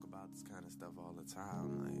stuff all the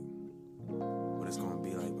time, like what it's gonna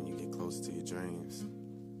be like when you get closer to your dreams.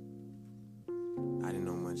 I didn't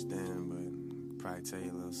know much then, but probably tell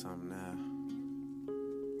you a little something now.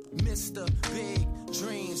 Mr. Big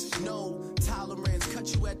Dreams, no tolerance.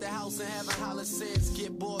 Cut you at the house and have a holler sense.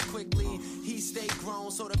 Get bored quickly. He stayed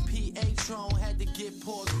grown, so the Patron had to get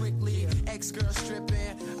poured quickly. Ex-girl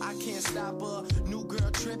stripping, I can't stop her. New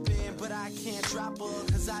girl tripping, but I can't drop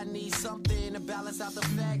her. Cause I need something to balance out the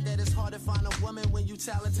fact that it's hard to find a woman when you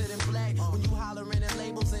talented and black. When you hollering at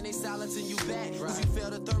labels and they silencing you back. Cause you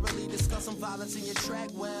fail to thoroughly discuss some violence in your track.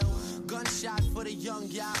 Well, gunshot for the young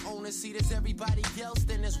guy owner. See, there's everybody else,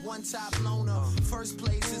 then there's one top loner. First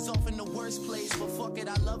place is often the worst place, but fuck it,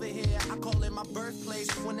 I love it here. I call it my birthplace.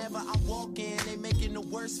 Whenever I walk in, they making the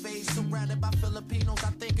worst face. Surrounded by Filipinos, I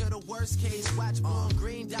think of the worst case. Watch blowing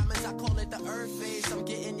green diamonds, I call it the earth face. I'm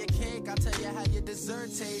getting your cake, I'll tell you how your dessert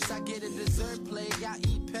tastes. I get a dessert plate, I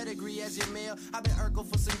eat pedigree as your meal. I've been Urkel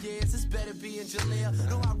for some years, it's better be in Jaleel.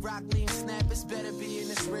 No, I rock, lean, snap, it's better be in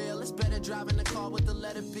Israel. It's better driving the car with the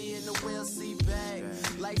letter B in the wheel seat back.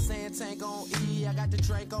 Like saying tank on E, I got the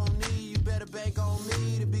drink on me. You better bank on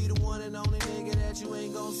me to be the one and only nigga that you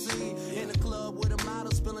ain't gon' see. In the club with a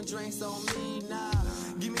model spilling drinks on me. Nah,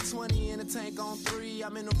 give me 20 in a tank on 3.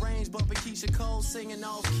 I'm in the range bumping Keisha Cole singing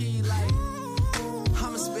off key like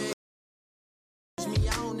I'm a spare me.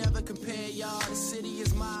 I don't ever compare y'all. The city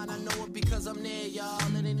is mine. I know it because I'm near y'all.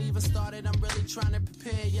 It ain't even started. I'm really trying to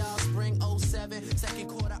prepare y'all. Spring 07, second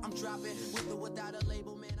quarter I'm dropping with or without a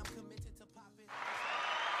label, man. I'm committed to popping.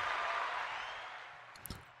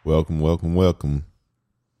 Welcome.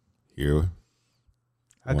 Here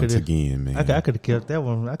once again, man. I could have kept that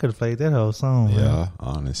one. I could have played that whole song. Yeah, man.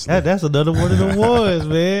 honestly. That's another one of the ones,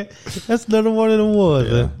 man. That's another one of the ones.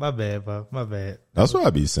 Yeah. My bad, bro. My bad. That's what I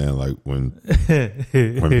be saying. Like when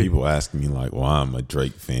people ask me, like, "Well, I'm a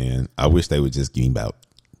Drake fan," I wish they would just give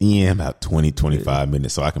me about 20, 25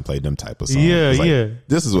 minutes so I can play them type of songs. Yeah, like, yeah.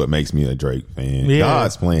 This is what makes me a Drake fan. Yeah.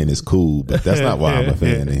 God's playing is cool, but that's not why I'm a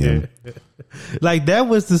fan of him. Like that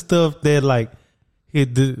was the stuff that like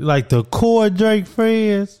the core Drake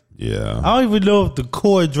fans. Yeah, I don't even know if the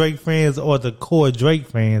core Drake fans or the core Drake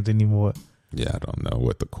fans anymore. Yeah, I don't know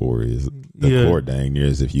what the core is. The core dang near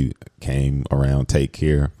is if you came around Take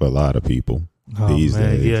Care for a lot of people these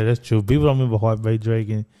days. Yeah, that's true. People don't remember Heartbreak Drake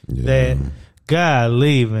and that.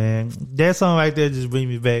 Golly, man. That song right there just bring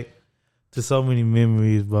me back to so many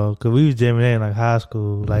memories, bro. Because we was jamming that in like high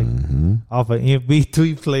school, like off an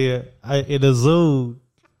MP3 player in a Zoom.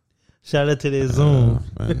 Shout out to that Zoom.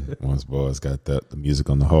 Man, once boys got the music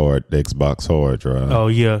on the Xbox hard drive. Oh,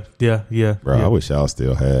 yeah. Bro, yeah. I wish y'all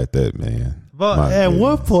still had that, man. But at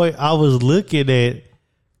one point, I was looking at,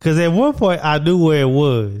 because at one point, I knew where it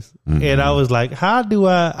was. And I was like, I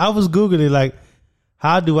was Googling, like,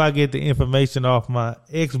 how do I get the information off my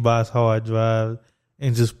Xbox hard drive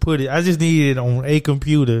and just put it? I just needed it on a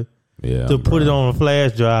computer to put it on a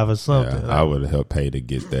flash drive or something. Yeah, I would have helped pay to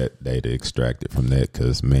get that data extracted from that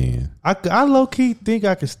because, man. I low-key think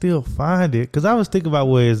I could still find it because I was thinking about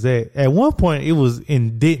where it's at. At one point, it was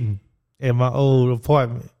in Denton at my old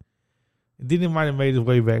apartment. Then it might have made its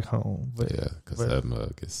way back home. But, yeah, because that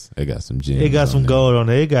mug it got some gems. It got some gold on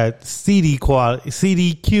there. It got CD quality,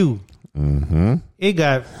 CDQ. It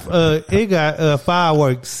got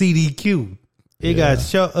fireworks CDQ. It got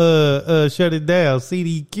shut it down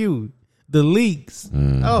CDQ. The leaks.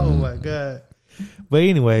 Oh my god. But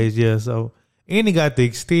anyways, yeah. So and it got the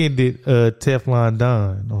extended Teflon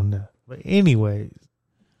Don on that. But anyways,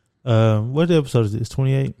 what episode is this?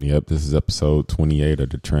 28. Yep, this is episode 28 of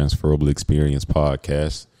the Transferable Experience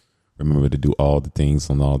podcast. Remember to do all the things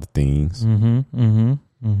on all the things.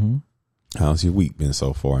 How's your week been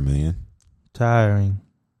so far, man? Tiring.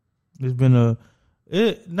 It's been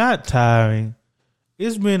not tiring.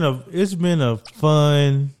 It's been a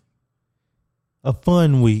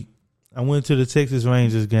fun week. I went to the Texas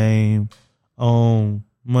Rangers game on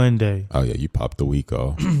Monday. Oh yeah, you popped the week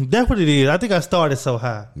off. That's what it is. I think I started so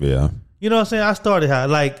high. Yeah. You know what I'm saying? I started high.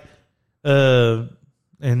 Like and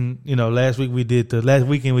you know, last weekend we did the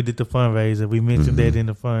fundraiser. We mentioned that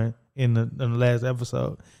in the last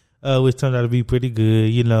episode. Which turned out to be pretty good,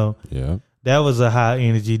 you know. Yeah. That was a high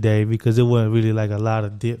energy day because it wasn't really like a lot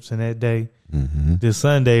of dips in that day. Then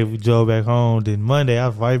Sunday we drove back home. Then Monday I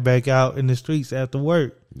was right back out in the streets after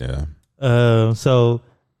work. Yeah. So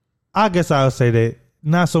I guess I would say that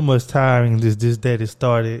not so much tiring, just that it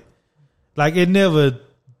started. Like I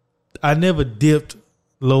never dipped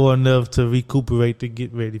low enough to recuperate to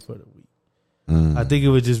get ready for the week. I think it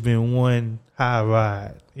would just been one high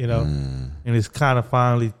ride, you know, and it's kind of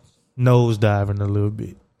finally nosediving a little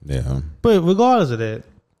bit. Yeah. But regardless of that,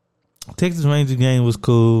 Texas Rangers game was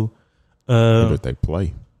cool. Who did they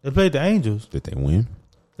play? They played the Angels. Did they win?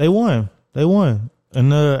 They won.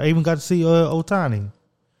 And I even got to see Ohtani.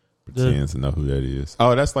 Pretends to know who that is.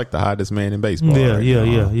 Oh, that's like the hottest man in baseball. Yeah, right yeah,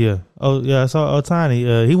 now. yeah. Oh, yeah. I saw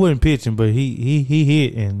Ohtani. He wasn't pitching, but he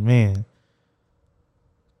hit, and man,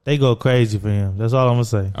 they go crazy for him. That's all I'm gonna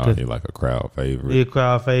say. Oh, he like a crowd favorite. He a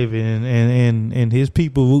crowd favorite, and his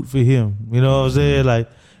people root for him. You know what I'm saying? Like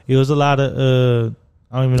it was a lot of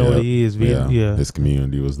I don't even know what he is. Yeah. His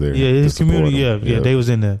community was there. Yeah, his community. Yeah, yeah. They was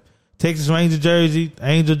in there. Texas Ranger jersey,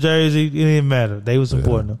 Angel jersey. It didn't matter. They was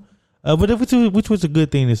supporting them. But which was a good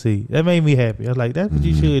thing to see. That made me happy. I was like, that's what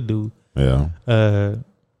you should do. Yeah. Because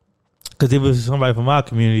if it was somebody from our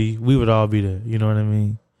community, we would all be there. You know what I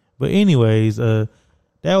mean? But anyways, that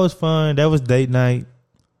was fun. That was date night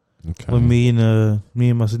with me and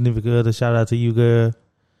my significant other. Shout out to you, girl.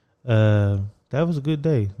 That was a good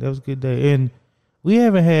day. And we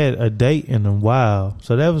haven't had a date in a while,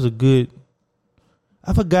 so that was a good.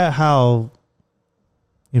 I forgot how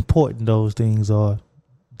important those things are.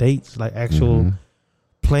 Dates, like actual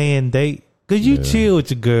planned date. Because you chill with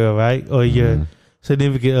your girl, right? Or your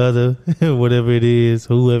significant other, whatever it is,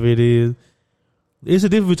 whoever it is. It's a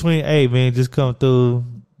difference between, hey, man, just come through,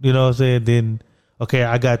 you know what I'm saying? Then, okay,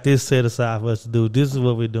 I got this set aside for us to do. This is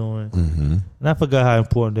what we're doing. And I forgot how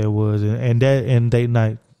important that was. And date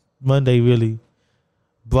night, Monday really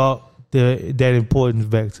brought that importance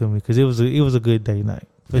back to me because it was a good date night.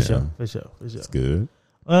 For sure. It's good.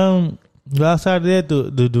 Outside of that,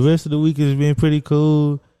 the rest of the week has been pretty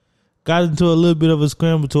cool. Got into a little bit of a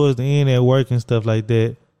scramble towards the end at work and stuff like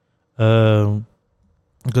that.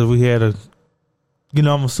 Because we had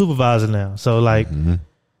I'm a supervisor now. So like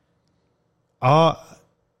all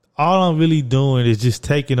I'm really doing is just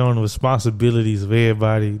taking on the responsibilities of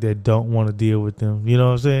everybody that don't want to deal with them. You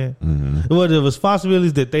know what I'm saying? Well, the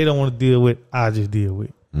responsibilities that they don't want to deal with, I just deal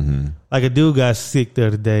with. Like a dude got sick the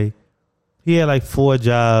other day. He had like 4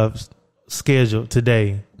 jobs scheduled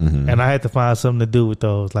today, and I had to find something to do with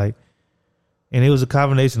those. Like, and it was a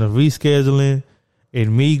combination of rescheduling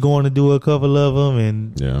and me going to do a couple of them,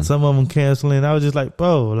 and some of them canceling. I was just like,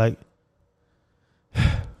 bro, like,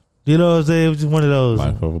 you know what I'm saying? It was just one of those.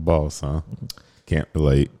 Life of a boss, huh? Can't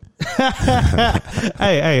relate.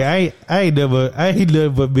 Hey, I ain't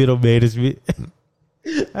nothing but middle management.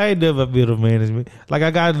 I ain't never middle management. Like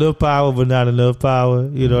I got enough power, but not enough power.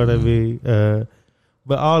 You know what I mean?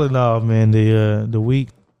 But all in all, man, the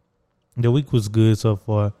week was good so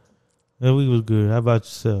far. The week was good. How about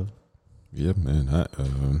yourself? Yeah, man.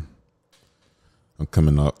 I'm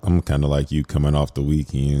coming off. I'm kind of like you, coming off the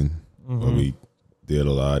weekend where we did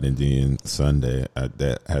a lot, and then Sunday I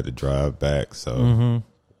had to drive back. So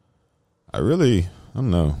I don't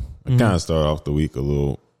know. I kind of started off the week a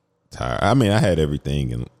little tired. I mean, I had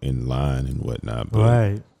everything in line and whatnot,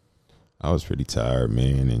 but I was pretty tired,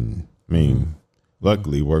 man. And I mean,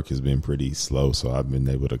 luckily work has been pretty slow, so I've been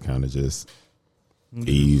able to kind of just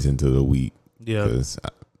ease into the week because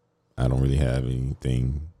I don't really have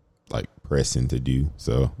anything like pressing to do.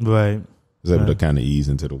 So I was able to kind of ease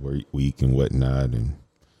into the week and whatnot. And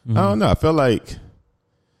I don't know. I feel like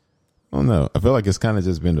it's kind of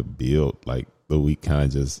just been a build, like the week kind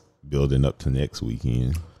of just building up to next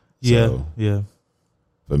weekend. So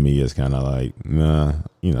for me, it's kind of like, I don't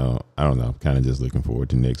know. I'm kind of just looking forward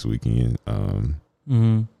to next weekend.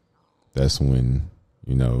 That's when,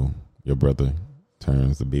 your brother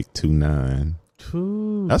turns the big 29.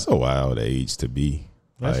 True. That's a wild age to be.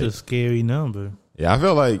 That's a scary number. Yeah, I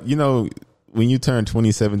feel like, when you turn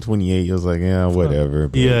 27, 28, it was like, yeah, whatever.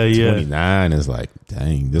 But 29 is like,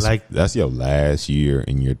 dang, that's your last year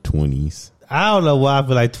in your 20s. I don't know why I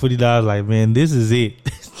feel like $20. Like, man, this is it.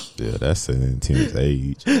 Yeah, that's an intense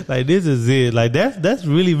age. Like, this is it. Like, that's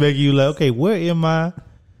really making you like, okay, where am I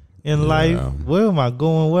in life? Where am I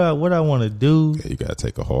going? What I want to do? Yeah, you got to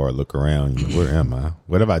take a hard look around. Where am I?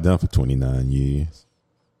 What have I done for 29 years?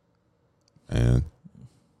 And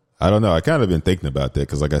I don't know. I kind of been thinking about that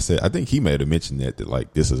because, like I said, I think he might have mentioned that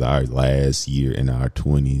like this is our last year in our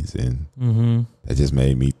 20s, and that just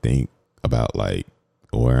made me think about like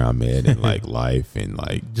where I'm at in like life and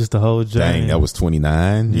like just the whole journey. Dang, that was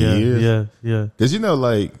 29 years. Yeah. Because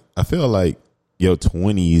like I feel like your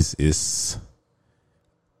 20s is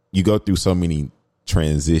you go through so many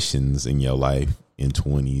transitions in your life in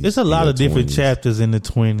 20s. It's a lot of different chapters in the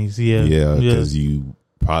 20s. Yeah, because you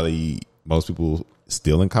probably most people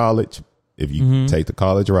still in college if you take the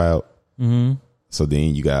college route. So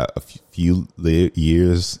then you got a few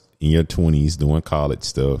years in your 20s doing college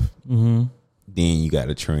stuff. Then you got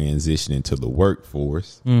to transition into the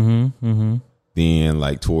workforce. Then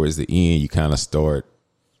like towards the end, you kind of start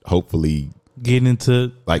hopefully getting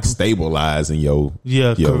into like stabilizing your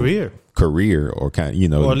career or kind of, you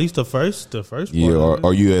know, or at least the first part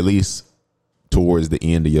or you at least towards the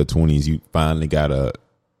end of your 20s, you finally got a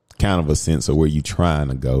kind of a sense of where you trying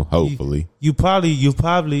to go. Hopefully, you probably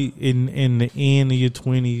in the end of your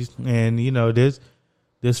 20s, and you know there's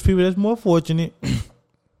people that's more fortunate,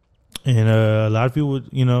 and a lot of people,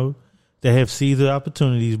 you know, that have seized the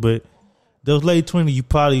opportunities. But those late 20s, you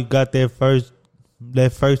probably got that first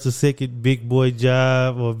or second big boy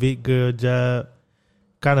job or big girl job,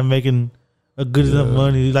 kind of making a good enough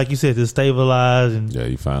money, like you said, to stabilize. And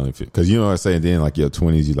you finally fit. Because you know what I'm saying, then like your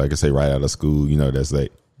 20s, you like I say right out of school, you know, that's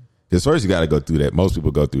like, because first you got to go through that. Most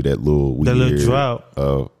people go through that little weird, little drought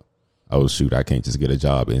of, oh shoot, I can't just get a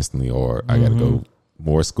job instantly, or I got to go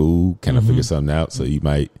more school, kind of figure something out. So you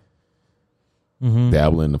might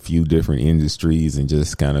dabble in a few different industries and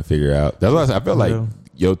just kind of figure out. That's why I feel like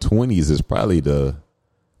your 20s is probably the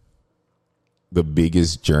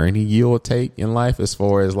biggest journey you'll take in life, as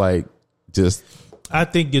far as like just I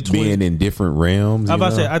think your 20s, being in different realms. I'm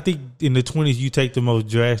about to say, I think in the 20s you take the most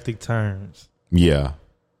drastic turns. Yeah.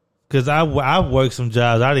 Because I've worked some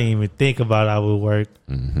jobs I didn't even think about I would work.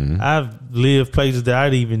 I've lived places that I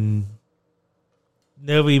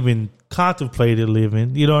never even contemplated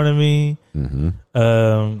living. You know what I mean?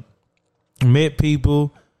 Met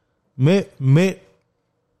people, met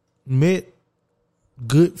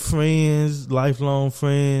good friends, lifelong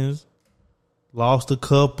friends. Lost a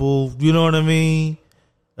couple. You know what I mean?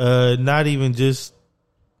 Not even just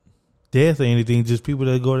death or anything, just people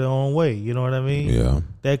that go their own way. You know what I mean? Yeah.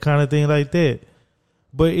 That kind of thing like that.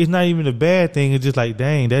 But it's not even a bad thing. It's just like,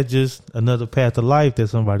 dang, that's just another path of life that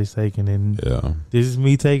somebody's taking. And this is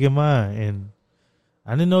me taking mine. And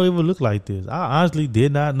I didn't know it would look like this. I honestly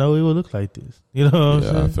did not know it would look like this. You know what I'm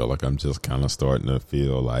saying? I feel like I'm just kind of starting to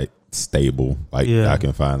feel like stable. Like I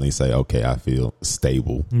can finally say, okay, I feel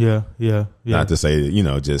stable. Yeah. Not to say, you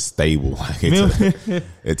know, just stable. Like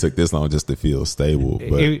it took this long just to feel stable.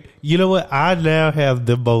 But you know what? I now have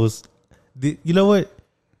the most, you know what?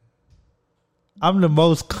 I'm the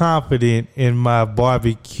most confident in my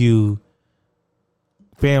barbecue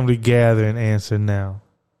family gathering answer now.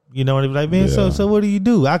 You know what I mean? Like, man, so what do you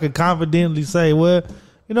do? I could confidently say, well,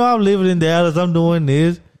 you know, I'm living in Dallas. I'm doing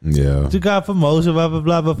this. Yeah. You got promotion, blah, blah,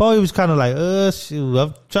 blah. Before, it was kind of like, shoot,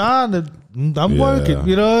 I'm working.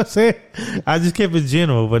 You know what I'm saying? I just kept it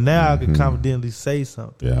general, but now I can confidently say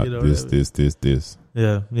something. Yeah, you know this.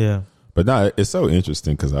 Yeah. But no, it's so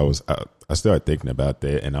interesting because I started thinking about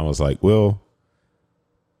that, and I was like, well,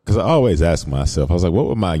 because I always ask myself, I was like, what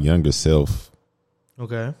would my younger self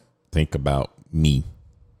think about me,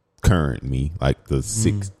 current me, like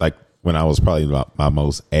like when I was probably my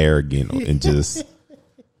most arrogant and just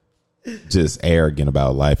arrogant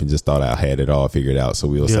about life and just thought I had it all figured out. So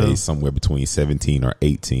we'll say somewhere between 17 or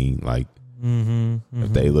 18. Like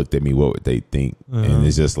if they looked at me, what would they think? And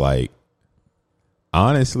it's just like,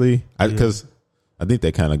 honestly, because I think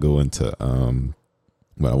they kind of go into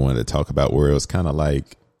what I wanted to talk about, where it was kind of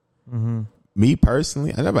like me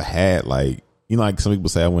personally, I never had like, you know, like some people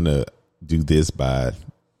say I want to do this by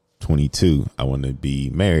 22. I want to be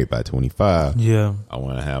married by 25. Yeah. I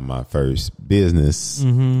want to have my first business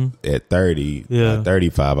at 30. Yeah. At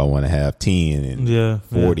 35, I want to have 10. And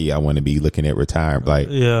 40, I want to be looking at retirement. Like,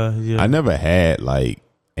 I never had like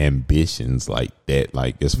ambitions like that,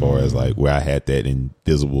 like as far as like where I had that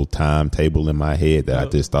invisible timetable in my head that I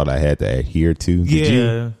just thought I had to adhere to.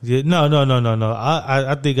 Did you? No.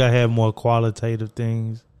 I think I had more qualitative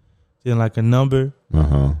things than like a number.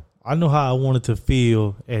 I know how I wanted to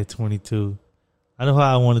feel at 22. I know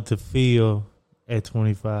how I wanted to feel at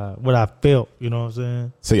 25. What I felt, you know what I'm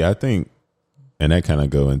saying? See, I think, and that kind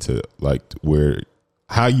of go into like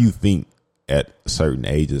how you think at certain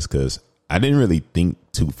ages, because I didn't really think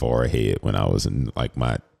too far ahead when I was in like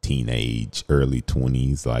my teenage, early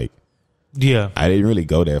 20s. Like, I didn't really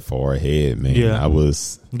go that far ahead, man. I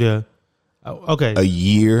was a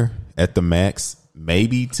year at the max,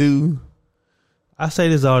 maybe 2. I say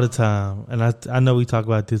this all the time, and I know we talk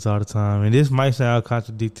about this all the time, and this might sound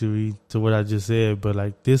contradictory to what I just said, but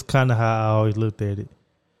like this kind of how I always looked at it.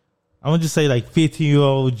 I'm gonna just say like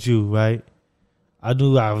 15-year-old Jew, right? I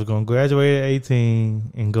knew I was gonna graduate at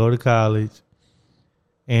 18 and go to college,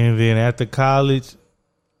 and then after college,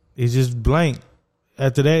 it's just blank.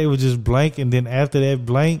 After that, it was just blank, and then after that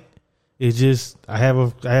blank, it's just I have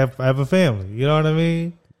a family. You know what I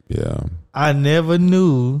mean? Yeah. I never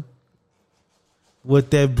knew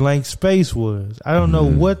what that blank space was. I don't know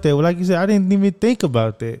what that was. Like you said, I didn't even think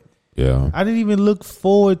about that. Yeah. I didn't even look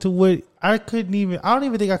forward to what I don't even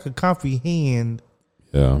think I could comprehend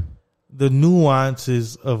the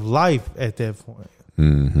nuances of life at that point.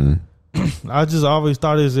 Mm-hmm. I just always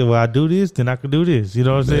thought is well, I do this, then I could do this. You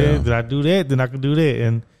know what I'm saying? Yeah. Then I do that, then I could do that,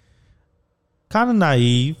 and kind of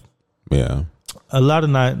naive. Yeah. A lot of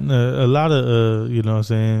you know what I'm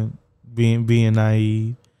saying, being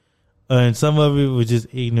naive, and some of it was just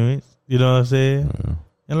ignorance. You know what I'm saying? Yeah.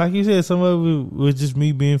 And like you said, some of it was just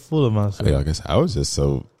me being full of myself. Yeah, I guess I was just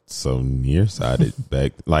so nearsighted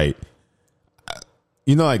back. Like,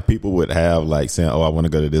 you know, like people would have like saying, "Oh, I want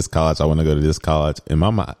to go to this college. I want to go to this college." In my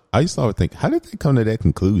mind, I used to always think, "How did they come to that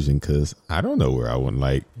conclusion?" Because I don't know where I went.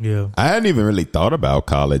 Like, Yeah. I hadn't even really thought about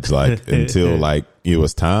college like until like it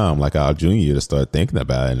was time, like our junior year, to start thinking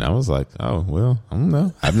about it. And I was like, "Oh, well, I don't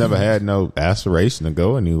know. I've never had no aspiration to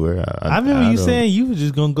go anywhere." I remember you saying you were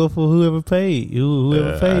just gonna go for whoever paid,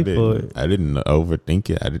 whoever paid for it. I didn't overthink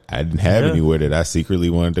it. I didn't have anywhere that I secretly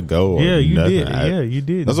wanted to go. Or Yeah, you nothing. did. You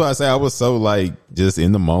did. That's why I say I was so like just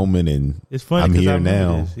in the moment, and It's funny. I'm 'cause I here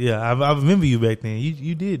remember now. this. Yeah, I remember you back then.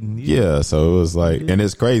 You didn't. Yeah, so it was like, and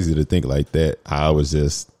it's crazy to think like that. I was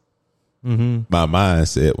just my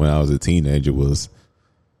mindset when I was a teenager was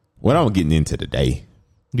what I'm getting into today.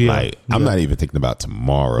 Yeah, Like I'm not even thinking about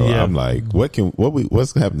tomorrow. Yeah. I'm like,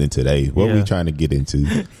 what's happening today? What are we trying to get into?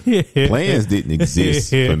 Plans didn't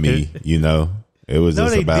exist for me. You know, it was No,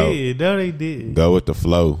 just they about did. No, they did. go with the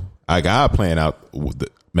flow. I got a plan out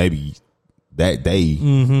maybe that day,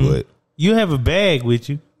 but You have a bag with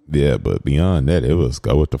you. yeah, but beyond that, it was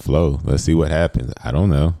go with the flow. Let's see what happens. I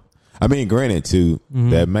don't know. I mean, granted, too,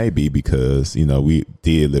 that may be because, you know, we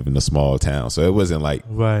did live in a small town. So it wasn't like,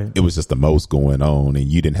 Right. it was just the most going on. And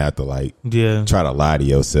you didn't have to, like, Yeah. try to lie to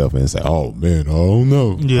yourself and say, oh, man, I don't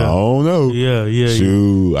know. Yeah. I don't know. Yeah.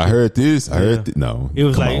 Shoot, I heard this. I heard this. No. It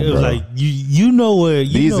was come like on, it was bro. like you know where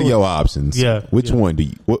you These know are your options. Yeah, Which yeah. one do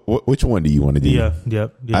you, which one do you want to do? Yeah.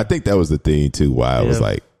 I think that was the thing, too, why I was Yeah.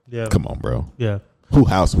 like, Yeah. come on, bro. Yeah. Who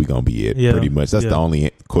house we gonna be at? Yeah. Pretty much. That's Yeah. the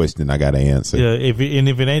only question I gotta answer. Yeah. If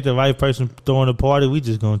it ain't the right person throwing a party, we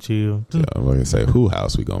just gonna chill. Yeah, I'm gonna say who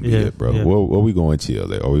house we gonna be Yeah, at, bro. yeah. Where we going to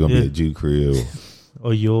chill at? Are we gonna Yeah. be at Jew crib?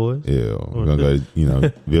 Or yours. Yeah, we're gonna go. You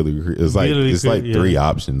know, Billy. It's like Billy it's like Crib, three yeah.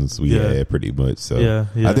 options we Yeah. had pretty much. So Yeah.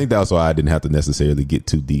 I think that's why I didn't have to necessarily get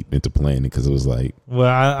too deep into planning because it was like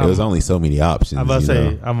Well, it was only so many options. I'm about to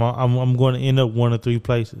you say know? I'm going to end up one of three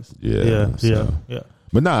places. Yeah, Yeah. so.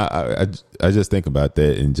 But nah, I just think about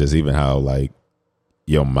that and just even how like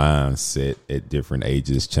your mindset at different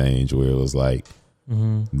ages change. Where it was like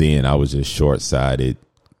then I was just short sighted.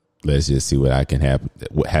 Let's just see what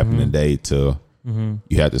happened today. To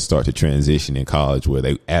you have to start to transition in college where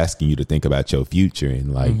they asking you to think about your future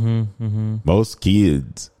and like most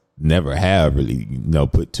kids never have really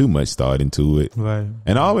put too much thought into it. Right.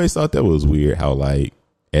 And I always thought that was weird how like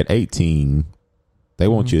at 18 they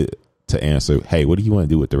want you to answer, hey, what do you want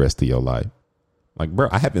to do with the rest of your life? Like, bro,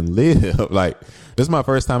 I haven't lived. Like, this is my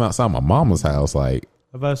first time outside my mama's house. Like,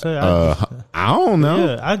 I'm about to say, I don't know.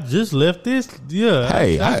 yeah, I just left this. Yeah.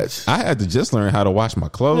 Hey, I had to just learn how to wash my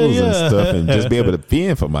clothes and stuff and just be able to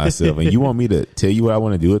fend for myself. And you want me to tell you what I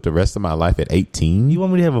want to do with the rest of my life at 18? You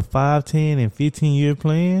want me to have a 5, 10, and 15-year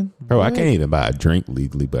plan? Bro, What? I can't even buy a drink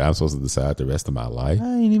legally, but I'm supposed to decide the rest of my life.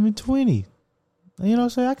 I ain't even 20. You know what I'm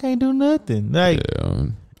saying? I can't do nothing. Like, Yeah,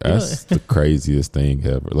 that's the craziest thing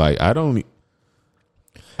ever. Like, I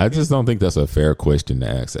just don't think that's a fair question to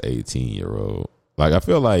ask an 18-year-old. Like, I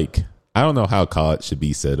feel like, I don't know how college should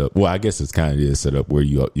be set up. Well, I guess it's kind of is set up where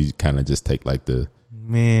you kind of just take like the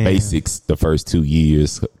man, basics the first 2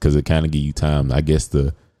 years because it kind of give you time, I guess,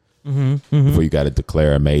 before you got to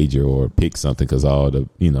declare a major or pick something because all the,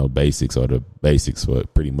 basics are the basics for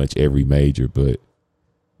pretty much every major. But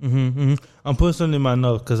I'm putting something in my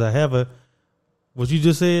notes because what you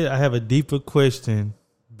just said, I have a deeper question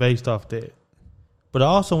based off that. But I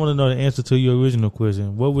also want to know the answer to your original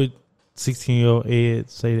question. What would 16-year-old Ed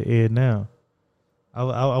say to Ed now? I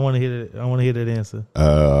want to hear that. I want to hear that answer.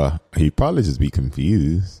 He'd probably just be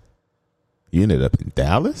confused. You ended up in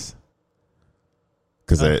Dallas?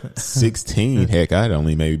 Because at 16, heck, I'd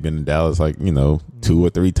only maybe been in Dallas like, 2 or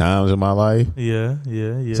 3 times in my life. Yeah.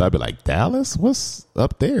 So I'd be like, Dallas? What's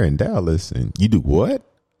up there in Dallas? And you do what?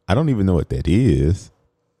 I don't even know what that is.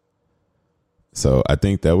 So I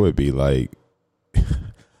think that would be like,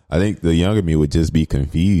 I think the younger me would just be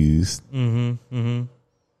confused.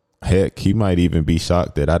 Heck, he might even be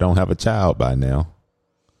shocked that I don't have a child by now.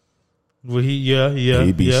 Well,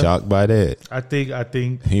 he'd be shocked by that. I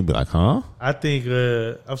think He'd be like, huh?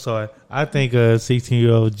 I'm sorry. I think a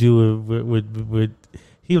 16-year-old Jew would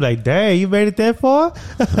he was like, dang, you made it that far?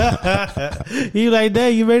 He was like,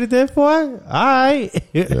 dang, you made it that far? All right.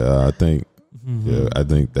 Yeah, I think Yeah, I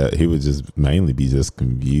think that he would just mainly be just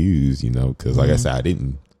confused, because like I said, I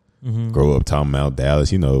didn't grow up talking about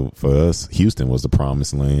Dallas. For us, Houston was the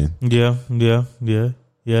promised land. Yeah,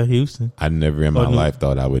 Houston. I never in my life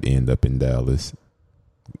thought I would end up in Dallas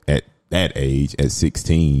at that age, at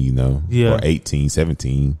 16, or 18,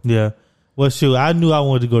 17. Yeah. Well, shoot, I knew I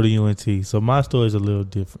wanted to go to UNT, so my story is a little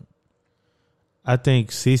different. I think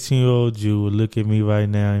 16-year-old Jew would look at me right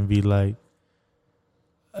now and be like,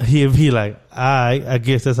 he'd be like, I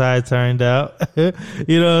guess that's how it turned out. You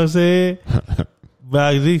know what I'm saying? But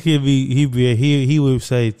I think he would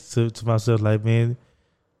say to myself, like, man,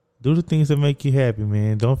 do the things that make you happy,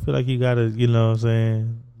 man. Don't feel like you gotta, you know what I'm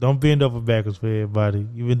saying? Don't bend over backwards for everybody.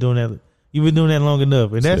 You've been doing that long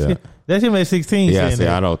enough. And that's him at 16.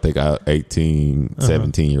 Yeah, I don't think 18,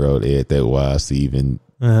 17-year-old Ed that wise to even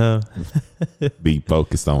be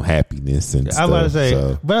focused on happiness and stuff. I'm about to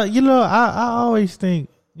say, but I always think,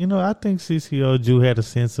 I think 16-year-old Jew had a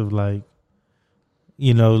sense of like,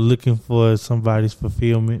 looking for somebody's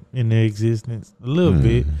fulfillment in their existence a little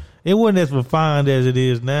bit. It wasn't as refined as it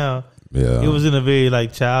is now. Yeah. It was in a very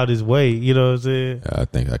like childish way, you know what I'm saying? I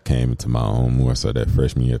think I came into my own more so that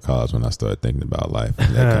freshman year of college when I started thinking about life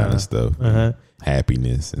and that kind of stuff.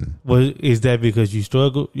 Happiness and is that because you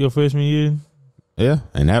struggled your freshman year? Yeah,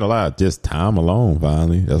 and had a lot of just time alone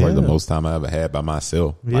finally. That's like the most time I ever had by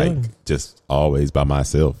myself. Yeah. Like just always by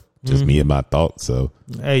myself. Just me and my thoughts. So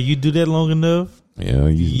hey, you do that long enough. Yeah,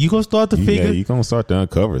 you gonna start to figure. Yeah, you gonna start to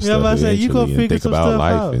uncover stuff. I say you gonna figure think some about stuff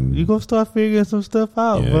life out. and you gonna start figuring some stuff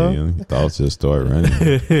out, bro. Your thoughts just start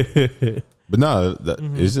running. But no,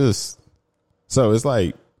 it's just so it's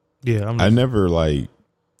like I never like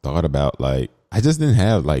thought about like I just didn't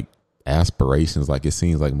have like aspirations like it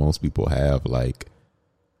seems like most people have like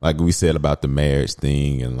we said about the marriage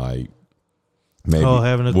thing and like maybe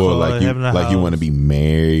having a car, like having a house. You want to be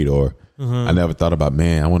married or. I never thought about,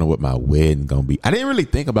 man, I wonder what my wedding gonna be. I didn't really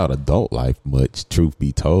think about adult life much, truth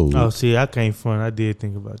be told. Oh, see, I came from. I did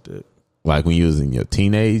think about that. Like when you was in your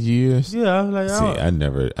teenage years? Yeah, I was like, see, I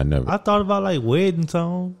never. I thought about like wedding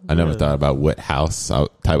song. I never thought about what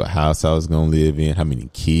type of house I was gonna live in, how many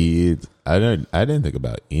kids. I didn't think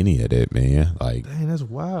about any of that, man. Like, dang, that's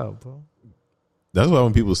wild, bro. That's why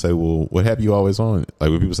when people say, well, what have you always wanted?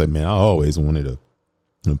 Like when people say, man, I always wanted a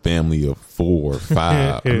family of 4 or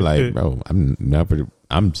 5. I'm like, bro,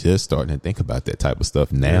 I'm just starting to think about that type of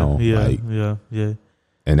stuff now. Yeah.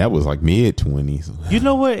 And that was like mid-20s. You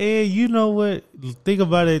know what, Ed? You know what? Think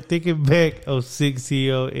about it. Thinking back of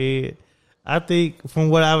 60-year-old Ed, I think from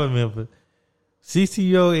what I remember,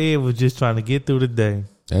 60-year-old Ed was just trying to get through the day.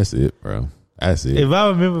 That's it, bro. That's it. If I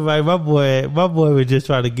remember right, my boy was just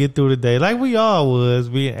trying to get through the day, like we all was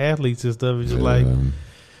being athletes and stuff. It's just like.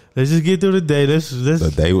 Let's just get through the day. Let's.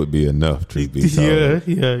 The day would be enough, truth be told.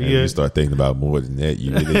 Yeah. You start thinking about more than that,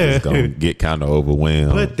 you really just gonna get kind of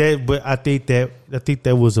overwhelmed. But I think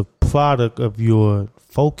that was a product of your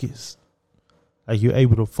focus. Like you're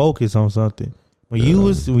able to focus on something when you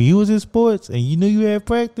was in sports and you knew you had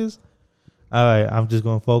practice. All right, I'm just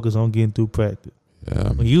gonna focus on getting through practice. Yeah.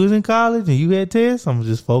 When you was in college and you had tests, I'm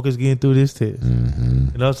just focus getting through this test. Mm-hmm.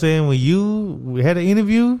 You know what I'm saying? When you had an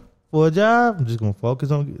interview for a job, I'm just gonna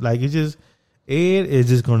focus on like it's just Ed is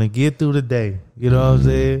just gonna get through the day. You know what I'm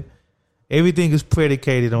saying? Everything is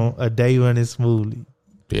predicated on a day running smoothly.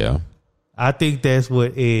 Yeah. I think that's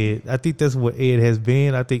what Ed has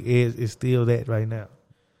been. I think Ed is still that right now.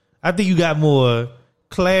 I think you got more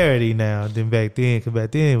clarity now than back then, because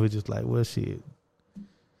back then it was just like, well, shit.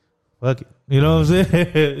 Fuck it. You know what I'm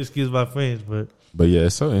saying? Excuse my French, But yeah,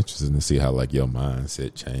 it's so interesting to see how like your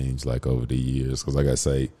mindset changed like over the years. Because like I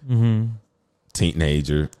say,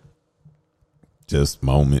 teenager, just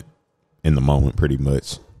in the moment pretty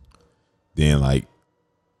much. Then like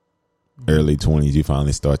early 20s, you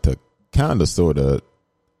finally start to kind of sort of,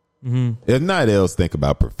 if not else, think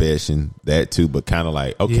about profession, that too, but kind of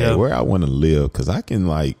like, okay, where I want to live. Because I can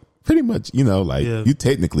like pretty much, you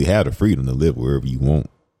technically have the freedom to live wherever you want.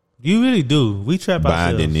 You really do. We trap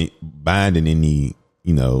ourselves. Binding any,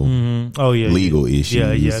 legal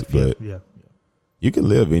issues. But you can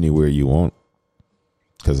live anywhere you want.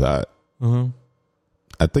 Because I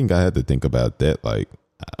think I had to think about that. Like,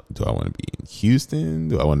 do I want to be in Houston?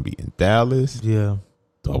 Do I want to be in Dallas? Yeah.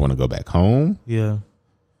 Do I want to go back home? Yeah.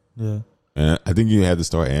 And I think you have to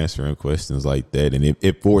start answering questions like that. And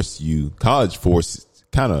it forces you, college forces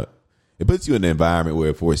it puts you in an environment where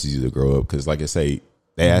it forces you to grow up. Because like I say,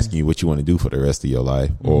 they asking you what you want to do for the rest of your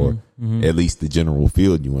life, or at least the general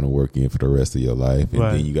field you want to work in for the rest of your life. And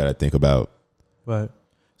then you got to think about. Right.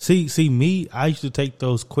 See, me, I used to take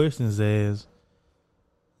those questions as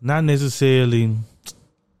not necessarily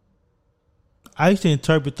I used to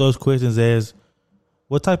interpret those questions as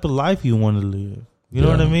what type of life you want to live. You know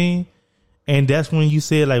what I mean? And that's when you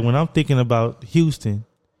said, like, when I'm thinking about Houston,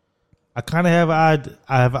 I kind of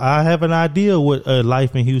have an idea of what a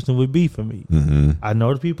life in Houston would be for me. Mm-hmm. I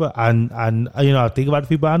know the people. I think about the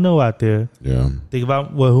people I know out there. Yeah. Think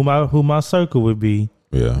about who my circle would be.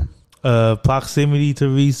 Yeah. Proximity to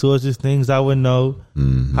resources, things I would know,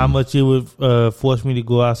 how much it would force me to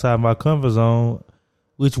go outside my comfort zone,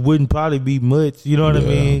 which wouldn't probably be much. You know what I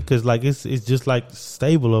mean? Because like it's just like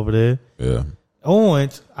stable over there. Yeah.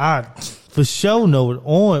 Orange, I for sure know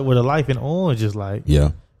what a life in Orange is like.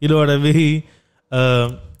 Yeah. You know what I mean?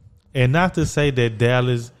 And not to say that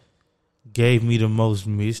Dallas gave me the most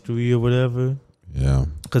mystery or whatever, Yeah.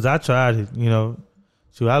 because I tried it. You know,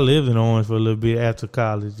 so I lived in Orange for a little bit after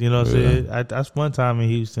college. You know what I'm saying? I spent time in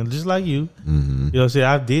Houston, just like you. Mm-hmm. You know what I'm saying?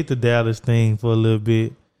 I did the Dallas thing for a little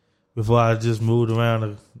bit before I just moved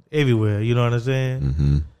around everywhere. You know what I'm saying?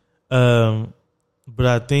 Mm-hmm. But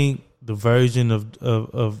I think the version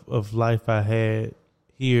of life I had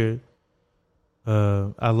here,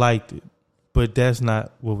 I liked it. But that's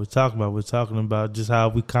not what we're talking about. We're talking about just how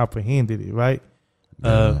we comprehended it, right?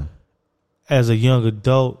 As a young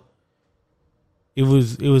adult, it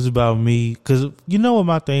was about me. Because you know what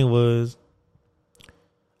my thing was?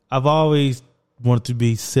 I've always wanted to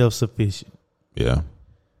be self-sufficient. Yeah.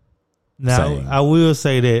 Now, Same. I will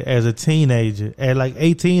say that as a teenager, at like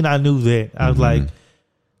 18, I knew that. I was like,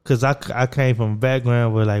 because I came from a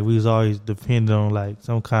background where like we was always dependent on like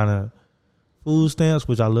some kind of food stamps,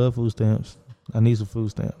 which I love food stamps. I need some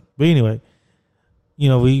food stamps. But anyway, you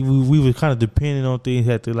know, we were kind of dependent on things,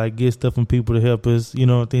 had to like get stuff from people to help us, you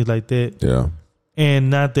know, things like that. Yeah. And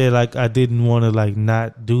not that like I didn't want to like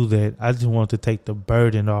not do that. I just wanted to take the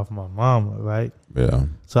burden off my mama, right? Yeah.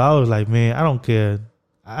 So I was like, man, I don't care.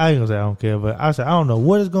 I ain't gonna say I don't care, but I said I don't know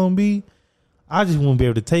what it's gonna be. I just want to be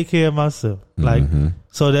able to take care of myself, like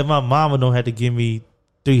so that my mama don't have to give me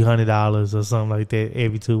 $300 or something like that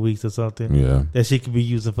every 2 weeks or something. Yeah. That she could be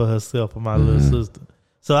using for herself or my little sister.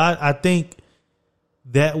 So I think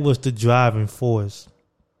that was the driving force.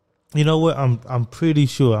 You know what? I'm pretty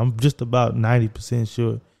sure. I'm just about 90%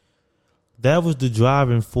 sure that was the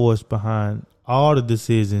driving force behind all the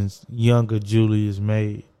decisions younger Julius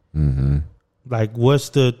made. Mm-hmm. Like, what's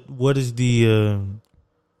the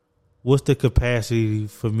capacity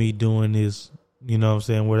for me doing this? You know what I'm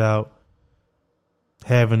saying? Without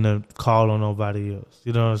having to call on nobody else.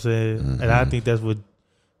 You know what I'm saying? And I think that's what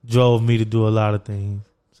drove me to do a lot of things.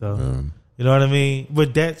 So, you know what I mean?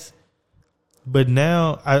 But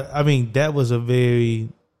now, I mean, that was a very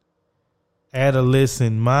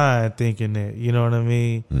adolescent mind thinking that, you know what I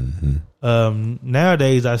mean?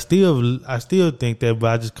 Nowadays, I still think that, but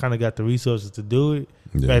I just kind of got the resources to do it.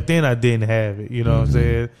 Yeah. Back then, I didn't have it, you know what I'm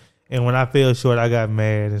saying? And when I fell short, I got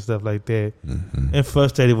mad and stuff like that, and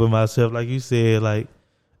frustrated with myself. Like you said, like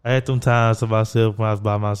I had them times to myself when I was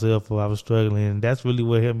by myself or I was struggling, and that's really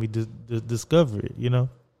what helped me discover it, you know?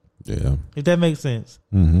 Yeah. If that makes sense.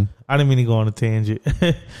 Mm-hmm. I didn't mean to go on a tangent.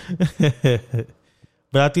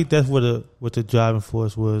 But I think that's what the driving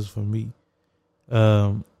force was for me.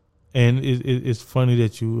 And it's funny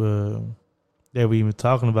that that we even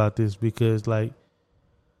talking about this, because like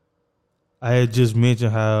I had just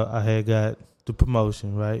mentioned how I had got the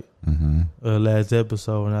promotion, right? Last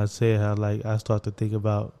episode, and I said how like I start to think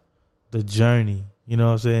about the journey. You know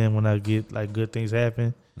what I'm saying? When I get like good things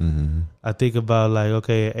happen, I think about like,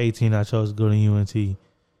 okay, at 18 I chose to go to UNT. In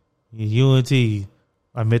UNT,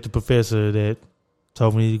 I met the professor that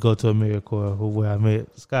told me to go to AmeriCorps, where I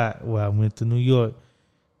met Scott, where I went to New York,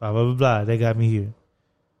 blah, blah, blah, blah. They got me here.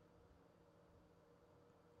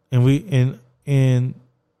 And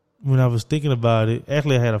when I was thinking about it,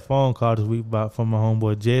 actually I had a phone call this week from my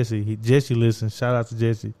homeboy Jesse. Jesse listens. Shout out to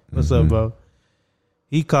Jesse. What's up, bro?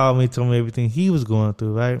 He called me, told me everything he was going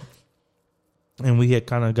through, right? And we had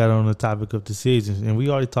kind of got on the topic of decisions. And we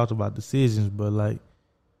already talked about decisions, but like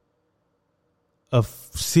a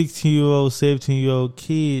 16-year-old, 17-year-old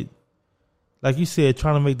kid, like you said,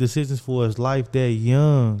 trying to make decisions for his life that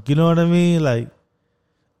young. You know what I mean? Like,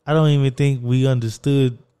 I don't even think we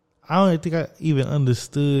understood. I don't think I even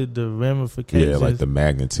understood the ramifications. Yeah, like the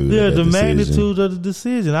magnitude. Yeah, of the decision. magnitude of the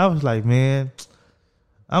decision. I was like, man,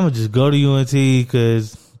 I'm gonna just go to UNT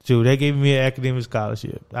because they gave me an academic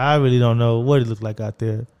scholarship. I really don't know what it looked like out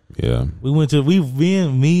there. Yeah,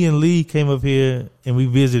 me and Lee came up here and we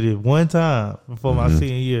visited one time before my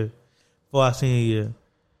senior year,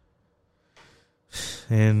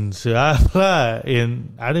 and so I applied,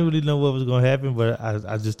 and I didn't really know what was gonna happen, but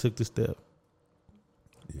I just took the step,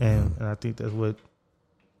 and I think that's what,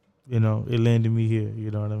 it landed me here.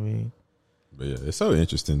 You know what I mean? But yeah, it's so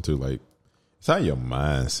interesting too. Like, it's how your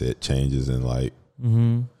mindset changes, and like,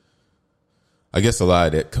 I guess a lot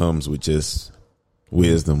of that comes with just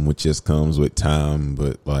wisdom, which just comes with time.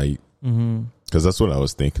 But like, because that's what I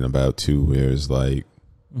was thinking about too. Where it's like,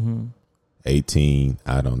 18,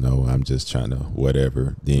 I don't know. I'm just trying to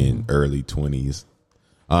whatever. Then early 20s.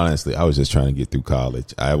 Honestly, I was just trying to get through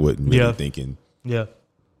college. I wasn't really thinking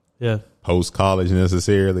post college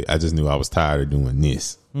necessarily. I just knew I was tired of doing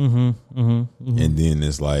this. And then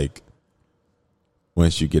it's like,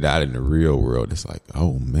 once you get out in the real world, it's like,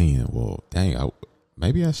 oh man, well, dang,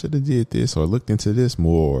 maybe I should have did this or looked into this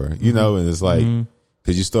more, you know. And it's like,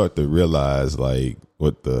 because you start to realize like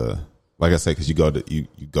what the, like I said, because you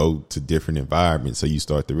go to different environments, so you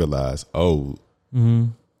start to realize, oh,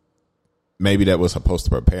 maybe that was supposed to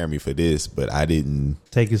prepare me for this, but I didn't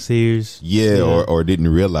take it serious. Or didn't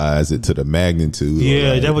realize it to the magnitude.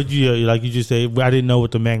 Yeah, that was you. Like you just said, I didn't know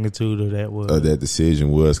what the magnitude of that was. Of that decision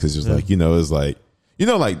was, because it was like, it's like,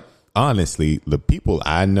 like honestly, the people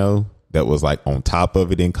I know that was like on top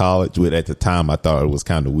of it in college with, at the time, I thought it was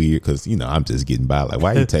kind of weird because, I'm just getting by. Like,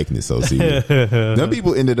 why are you taking it so serious? Them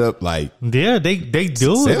people ended up like, they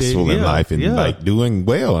do successful in life and like doing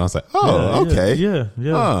well. And I was like, oh, okay.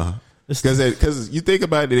 Yeah. Because you think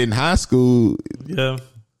about it, in high school, it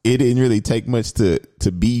didn't really take much to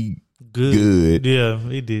be good. Yeah,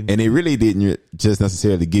 it didn't. And it really didn't just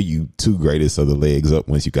necessarily give you two greatest of the legs up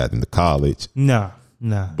once you got into college. Nah.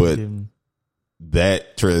 But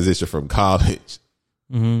that transition from college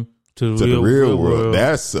to the real world,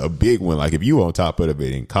 that's a big one. Like, if you on top of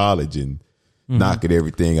it in college and knocking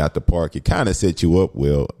everything out the park, it kind of set you up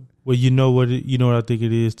well. Well, you know what I think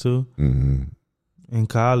it is too? In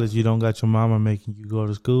college, you don't got your mama making you go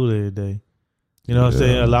to school every day. You know what I'm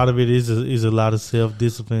saying? A lot of it is a lot of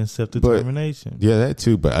self-discipline, self-determination. But, yeah, that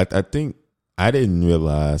too. But I think I didn't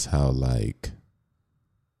realize how, like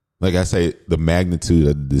I say, the magnitude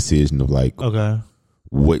of the decision of like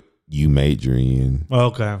what you major in.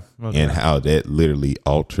 Okay. And how that literally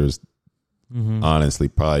alters, honestly,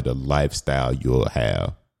 probably the lifestyle you'll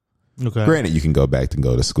have. Okay. Granted, you can go back and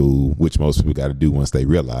go to school, which most people got to do once they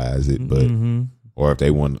realize it, but or if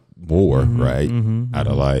they want more, right, out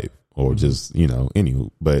of life, or just,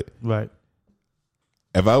 anywho. But right.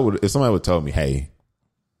 If somebody would tell me, hey,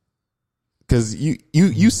 because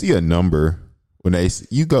you see a number when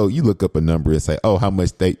you look up a number and say, oh, how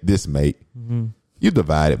much this make,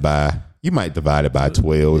 you might divide it by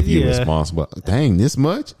 12 if you're responsible. Dang, this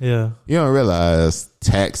much? Yeah. You don't realize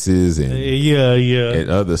taxes and and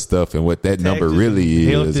other stuff and what that taxes, number really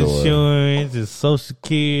is. Health insurance and Social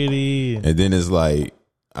Security. And then it's like,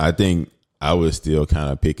 I think I was still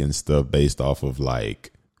kind of picking stuff based off of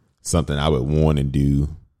like something I would want to do.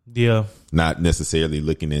 Yeah. Not necessarily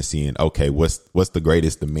looking and seeing, okay, what's the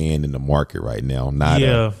greatest demand in the market right now?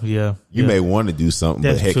 You may want to do something,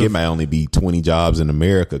 but heck, it may only be 20 jobs in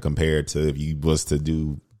America compared to if you was to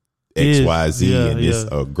do X, Y, Z, and it's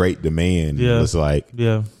a great demand. It's like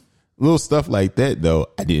little stuff like that, though.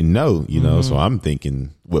 I didn't know, so I'm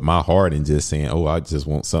thinking with my heart and just saying, oh, I just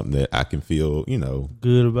want something that I can feel,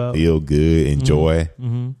 good about, feel good, enjoy,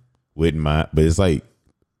 wouldn't mind. But it's like,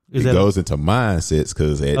 it goes into mindsets,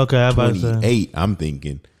 because at 28, I'm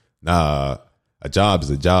thinking, nah, a job is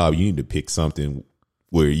a job. You need to pick something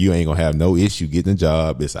where you ain't gonna have no issue getting a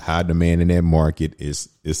job. It's a high demand in that market. It's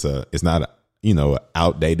not a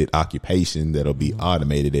outdated occupation that'll be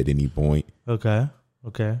automated at any point. Okay.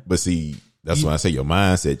 But see, that's when I say your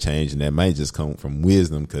mindset change, and that might just come from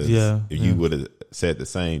wisdom. Because if you would have said the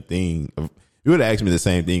same thing, if you would have asked me the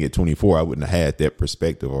same thing at 24, I wouldn't have had that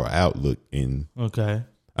perspective or outlook.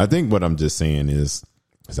 I think what I'm just saying is,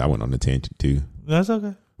 because I went on a tangent too. That's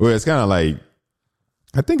okay. Well, it's kind of like,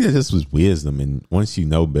 I think that this was wisdom, and once you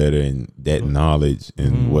know better and that knowledge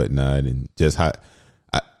and whatnot, and just how,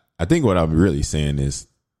 I think what I'm really saying is,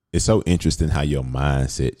 it's so interesting how your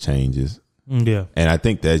mindset changes. Yeah. And I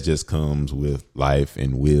think that just comes with life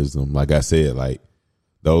and wisdom. Like I said, like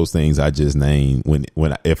those things I just named,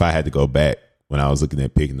 if I had to go back when I was looking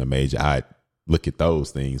at picking the major, I'd look at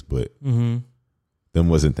those things, but them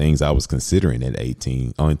wasn't things I was considering at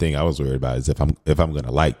 18. Only thing I was worried about is if I'm going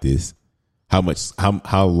to like this,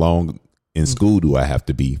 how long in school do I have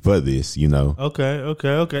to be for this,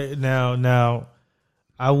 Okay. Now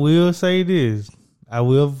I will say this. I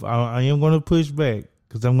am going to push back,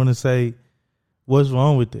 because I'm going to say, what's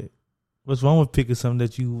wrong with that? What's wrong with picking something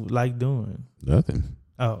that you like doing? Nothing.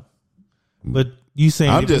 Oh. But you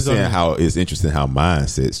saying, I'm just saying how it's interesting how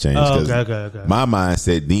mindsets change. Okay. My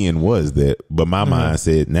mindset then was that, but my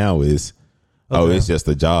mindset now is, it's just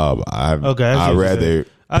a job. I'd rather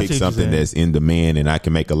pick something that's in demand and I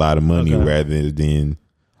can make a lot of money rather than,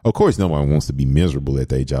 of course, no one wants to be miserable at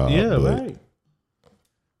their job. Yeah, but right.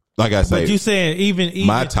 Like I say, but you saying even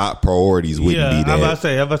my top priorities wouldn't be that. I'm about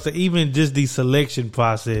to say even just the selection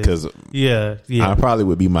process. Because I probably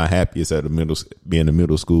would be my happiest at being a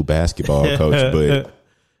middle school basketball coach,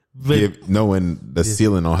 but knowing the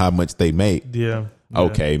ceiling on how much they make. Yeah.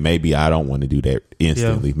 Okay, maybe I don't want to do that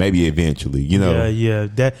instantly. Yeah. Maybe eventually, you know. Yeah.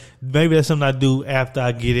 That maybe that's something I do after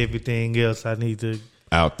I get everything else I need to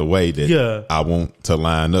out the way that I want to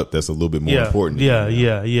line up. That's a little bit more important.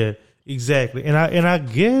 Yeah. Exactly. And I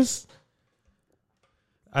guess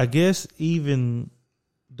even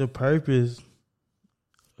the purpose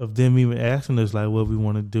of them even asking us like what we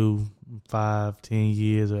want to do 5-10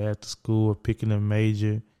 years or after school or picking a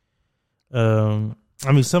major. I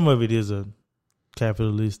mean, some of it is a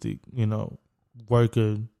capitalistic,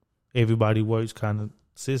 worker, everybody works kind of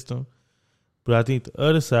system. But I think the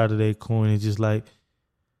other side of that coin is just like,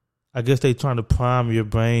 I guess they trying to prime your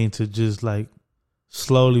brain to just like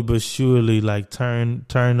slowly but surely like turn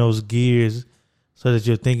those gears so that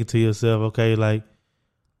you're thinking to yourself, okay, like,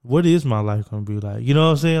 what is my life going to be like? You know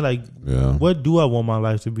what I'm saying? Like, what do I want my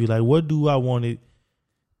life to be like? What do I want it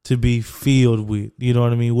to be filled with? You know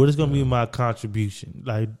what I mean? What is going to be my contribution?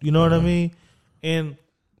 Like, you know what I mean? And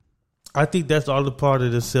I think that's all a part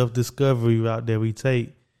of the self-discovery route that we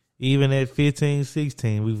take. Even at 15,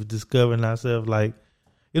 16, we were discovering ourselves like,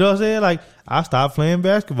 you know what I'm saying? Like, I stopped playing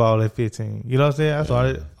basketball at 15. You know what I'm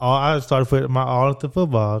saying? I started putting my all into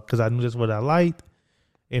football because I knew that's what I liked.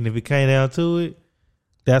 And if it came down to it,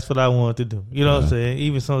 that's what I wanted to do. You know what I'm saying?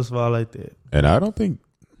 Even something small like that. And I don't think,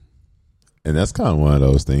 and that's kind of one of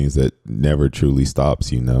those things that never truly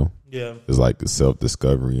stops, Yeah. It's like the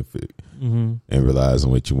self-discovery and realizing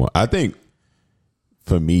what you want. I think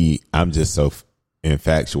for me, I'm just so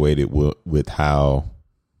infatuated with how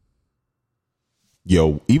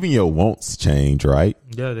even your wants change, right?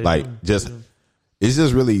 Yeah. It's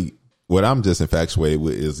just really what I'm just infatuated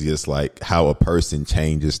with is just like how a person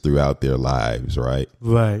changes throughout their lives, right?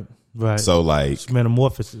 Right. So like it's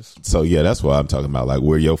metamorphosis. So yeah, that's what I'm talking about. Like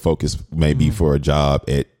where your focus may be for a job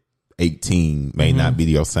at 18 may not be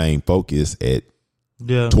your same focus at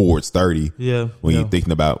towards 30. Yeah. When you're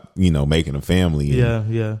thinking about, making a family.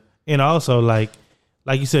 Yeah. And also like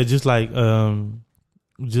you said, just like the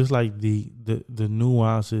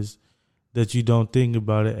nuances that you don't think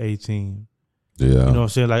about at 18. Yeah. You know what I'm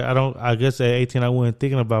saying? Like I guess at 18 I wasn't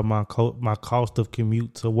thinking about my cost of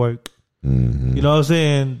commute to work. Mm-hmm. You know what I'm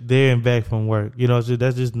saying? There and back from work. You know, so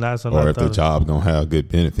that's just not something. Or if the job don't have good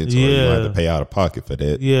benefits, or you have to pay out of pocket for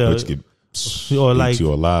that, which could or like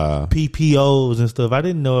you alive. PPOs and stuff. I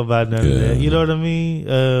didn't know about none of that. You know what I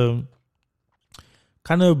mean?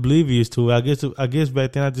 Kind of oblivious to it. I guess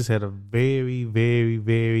back then I just had a very, very,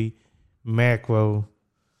 very macro.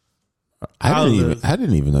 I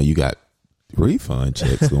didn't even know you got refund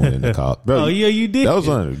checks going into college. Bro, oh yeah, you did. That was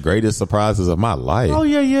one of the greatest surprises of my life. Oh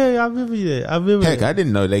yeah, I remember that. Heck, I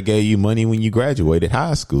didn't know they gave you money when you graduated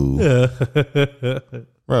high school.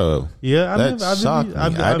 Bro, yeah, that shocked me.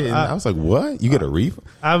 I was like, what? You get a refund?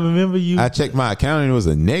 I remember you. I checked my account and it was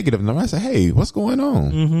a negative number. I said, hey, what's going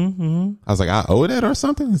on? I was like, I owe that or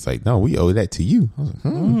something? It's like, no, we owe that to you. I was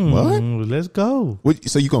like, what? Let's go.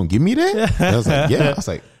 So you gonna give me that? I was like, yeah. I was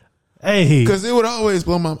like, hey, because it would always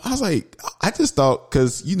blow my. I was like, I just thought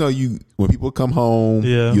because when people come home,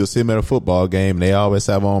 you'll see them at a football game. And they always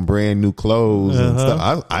have on brand new clothes and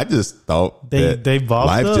stuff. I just thought they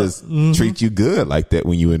life up. Just treat you good like that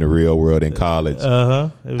when you in the real world in college.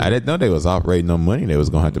 I didn't know they was operating on money they was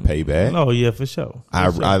gonna have to pay back. Oh yeah, for sure.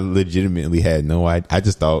 I legitimately had no idea. I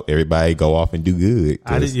just thought everybody go off and do good.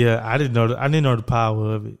 I didn't know the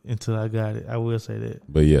power of it until I got it. I will say that.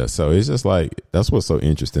 But yeah, so it's just like that's what's so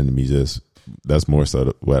interesting to me. That's more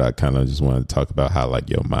so what I kind of just wanted to talk about, how like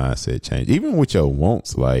your mindset changed, even with your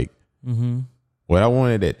wants. Like what I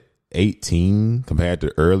wanted at 18 compared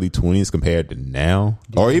to early 20s compared to now,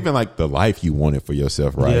 or even like the life you wanted for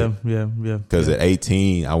yourself, right? Yeah. Because at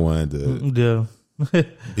 18, I wanted to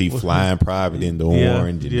be flying private in the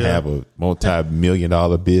orange and have a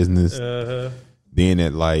multi-million-dollar business. Then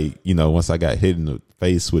at like once I got hit in the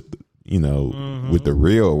face with with the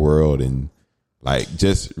real world and like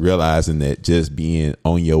just realizing that just being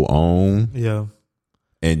on your own,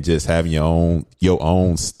 and just having your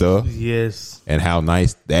own stuff, and how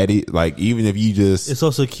nice that is. Like even if you it's so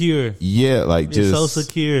secure, like it's just so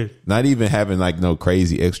secure. Not even having like no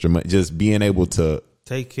crazy extra money, just being able to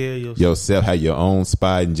take care of yourself, have your own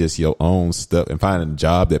spot and just your own stuff, and finding a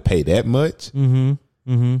job that pay that much.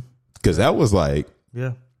 Because that was like,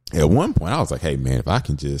 At one point, I was like, hey, man, if I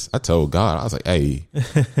can just, I told God, I was like, hey,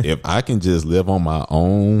 if I can just live on my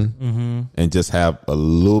own and just have a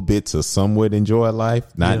little bit to somewhat enjoy life,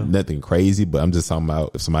 nothing crazy, but I'm just talking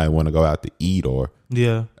about if somebody want to go out to eat or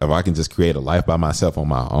if I can just create a life by myself on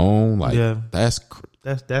my own, like that's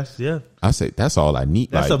I say that's all I need.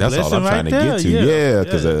 That's all I'm trying to get to. Yeah,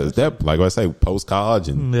 because that, like I say, post college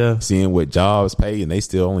and seeing what jobs pay, and they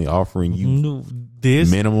still only offering you this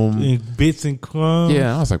minimum bits and crumbs.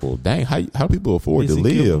 Yeah, I was like, well, dang, how do people afford to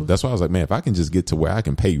live? That's why I was like, man, if I can just get to where I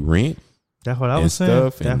can pay rent, that's what I was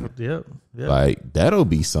saying. And like that'll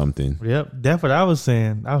be something. Yep, that's what I was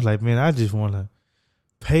saying. I was like, man, I just want to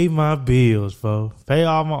pay my bills, bro. Pay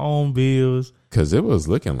all my own bills. Because it was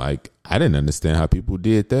looking like I didn't understand how people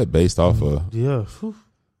did that based off of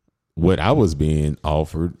what I was being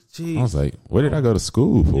offered. Jeez. I was like, what did I go to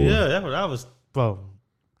school for? Yeah, that's what I was, bro.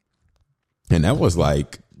 And that was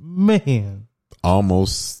like, man,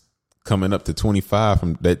 almost coming up to 25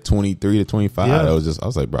 from that 23 to 25. Yeah. I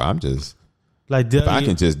was like, bro, I'm just like, if I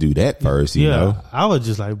can just do that first, you know? I was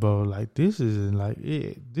just like, bro, like this isn't like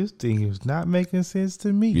this thing is not making sense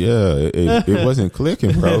to me. Yeah, it wasn't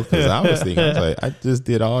clicking, bro. Because I was thinking, I was like, I just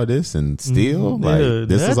did all this and still like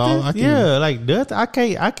this is all I can. Yeah, like nothing.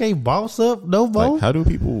 I can't boss up no more. Like, how do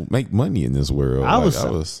people make money in this world?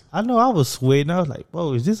 I know I was sweating. I was like,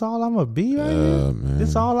 bro, is this all I'm gonna be right here? Man.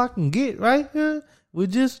 This all I can get right here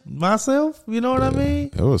with just myself? You know what I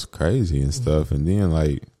mean? It was crazy and stuff. And then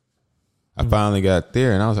like, I finally got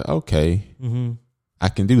there and I was like, okay, I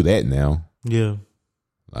can do that now. Yeah.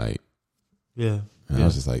 Like, yeah. And I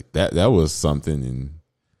was just like, that was something. And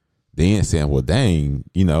then saying, well, dang,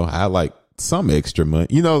 you know, I like some extra money,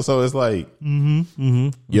 you know, so it's like,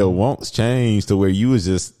 your wants change to where you was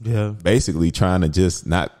just basically trying to just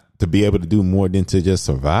not to be able to do more than to just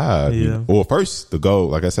survive. Yeah. You know? Or first, the goal,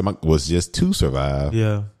 like I said, was just to survive.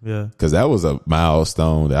 Yeah. Yeah. Because that was a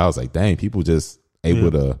milestone that I was like, dang, people just able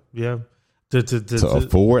to. Yeah. To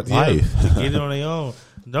afford life. To get it on their own.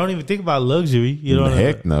 Don't even think about luxury. You know,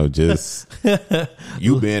 heck no. Just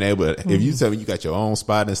you being able to, if you tell me you got your own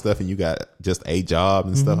spot and stuff and you got just a job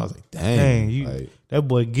and stuff, I was like, dang like, that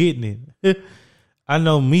boy getting it. I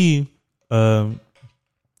know me,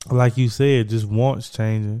 like you said, just wants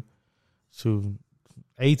changing. To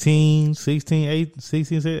 18, 16,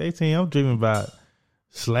 18, I'm dreaming about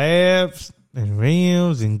slabs and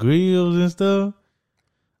rims and grills and stuff.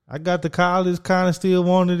 I got to college, kind of still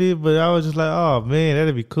wanted it, but I was just like, oh, man,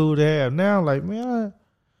 that'd be cool to have. Now I'm like, man,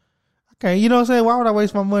 I can't, you know what I'm saying? Why would I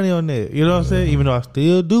waste my money on that? You know what I'm saying? Even though I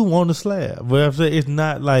still do want a slab. But I'm saying it's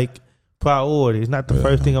not like priority. It's not the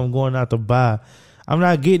first thing I'm going out to buy. I'm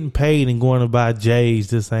not getting paid and going to buy J's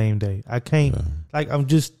the same day. I can't, I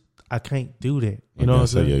can't do that. You know what I'm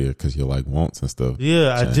saying? Yeah, because you're like wants and stuff.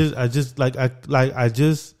 Yeah,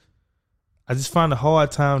 I just find a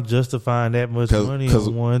hard time justifying that much money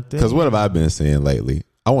on one thing. Because what have I been saying lately?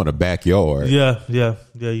 I want a backyard. Yeah.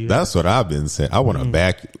 That's what I've been saying. I want a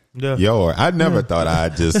backyard. I never thought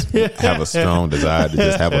I'd just have a strong desire to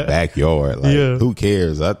just have a backyard. Like, who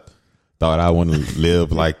cares? I thought I want to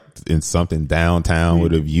live like in something downtown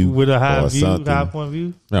with a view, with a high view, high point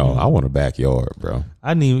view. No, I want a backyard, bro.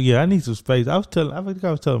 I need some space. I think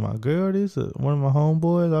I was telling my girl this, one of my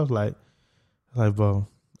homeboys. I was like, bro,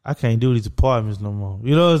 I can't do these apartments no more.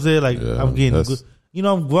 You know what I'm saying? Like, I'm getting good. You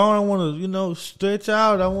know, I'm grown. I want to, stretch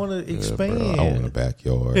out. I want to expand. Bro, I want a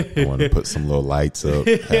backyard. I want to put some little lights up,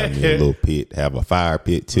 have me a little pit, have a fire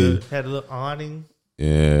pit too. Had a little awning.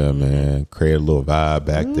 Yeah, man. Create a little vibe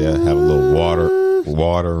back there. Have a little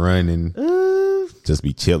water running. Just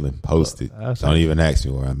be chilling, posted. Don't even ask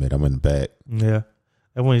me where I'm at. I'm in the back. Yeah.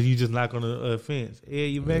 And when you just knock on the fence,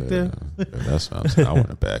 you back there? That's what I'm saying. I want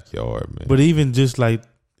a backyard, man. But even just like,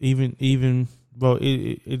 even bro,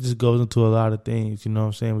 it just goes into a lot of things. You know what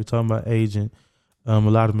I'm saying? We're talking about aging. A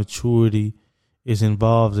lot of maturity is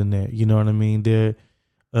involved in that. You know what I mean? There,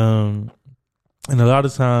 and a lot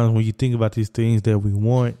of times when you think about these things that we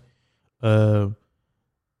want,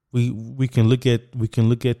 we can look at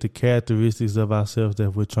the characteristics of ourselves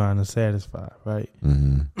that we're trying to satisfy, right?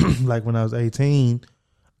 Mm-hmm. Like when I was 18,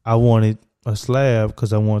 I wanted a slab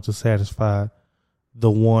because I wanted to satisfy the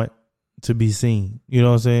want to be seen, you know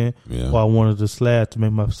what I'm saying? Yeah. Or I wanted the slab to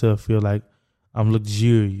make myself feel like I'm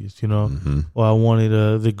luxurious, you know? Mm-hmm. Or I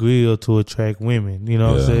wanted the grill to attract women, you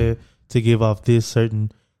know what I'm saying? To give off to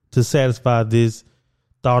satisfy this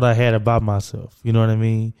thought I had about myself, you know what I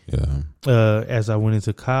mean? Yeah. As I went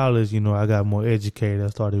into college, I got more educated. I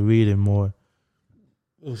started reading more.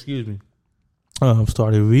 Oh, excuse me.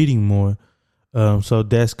 Started reading more. So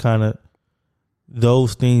that's kind of,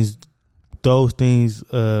 those things those things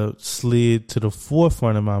slid to the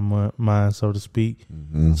forefront of my mind, so to speak.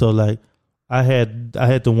 Mm-hmm. So like I had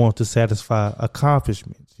to want to satisfy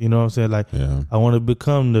accomplishments. You know what I'm saying? Like I want to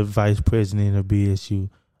become the vice president of BSU.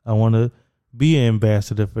 I want to be an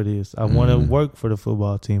ambassador for this. I want to work for the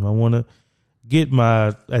football team. I want to get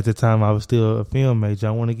my. At the time, I was still a film major.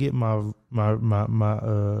 I want to get my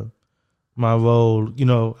role, you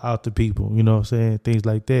know, out to people. You know what I'm saying? Things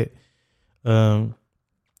like that.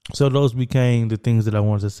 So those became the things that I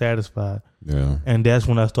wanted to satisfy. Yeah. And that's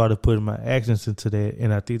when I started putting my actions into that.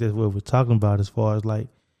 And I think that's what we're talking about as far as like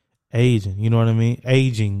aging. You know what I mean?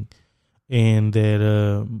 Aging and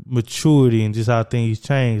that maturity and just how things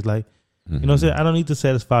change. Like, you know what I'm saying? I don't need to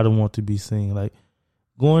satisfy the want to be seen. Like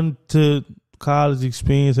going to college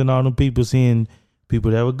experience and all them people, seeing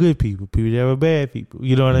people that were good people that were bad people.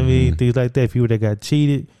 You know what I mean? Things like that. People that got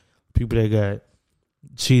cheated, people that got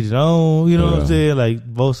cheated on. You know what I'm saying? Like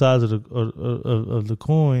both sides of the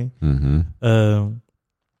coin.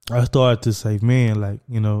 I started to say, man, like,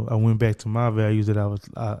 you know, I went back to my values that I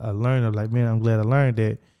learned. I'm like, man, I'm glad I learned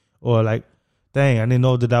that. Or like, dang, I didn't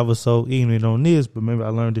know that I was so ignorant on this, but maybe I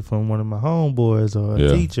learned it from one of my homeboys or a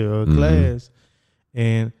teacher or a class.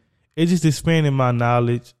 And it just expanded my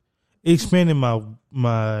knowledge, expanded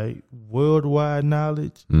my worldwide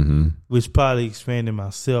knowledge, which probably expanded my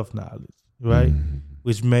self-knowledge, right?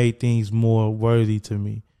 Which made things more worthy to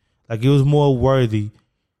me. Like it was more worthy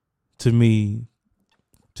to me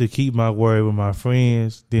to keep my word with my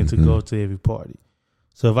friends than to go to every party.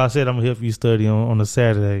 So if I said I'm going to help you study on a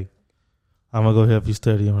Saturday, I'm going to go help you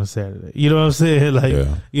study on a Saturday. You know what I'm saying? Like,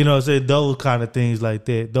 you know what I'm saying? Those kind of things like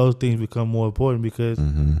that, those things become more important because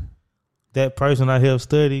that person I help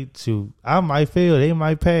study, I might fail, they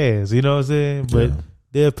might pass, you know what I'm saying? But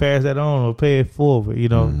they'll pass that on or pay it forward, you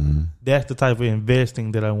know? That's the type of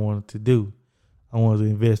investing that I wanted to do. I wanted to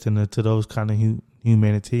invest into those kind of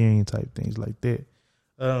humanitarian type things like that.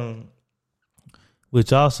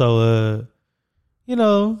 Which also, you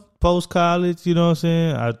know, post-college, you know what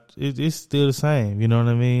I'm saying? It's still the same, you know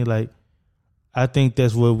what I mean? Like, I think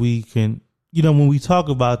that's where we can, you know, when we talk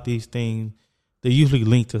about these things, they usually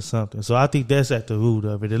link to something. So I think that's at the root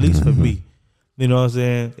of it, at least for me. You know what I'm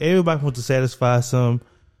saying? Everybody wants to satisfy some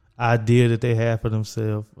idea that they have for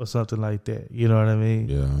themselves or something like that. You know what I mean?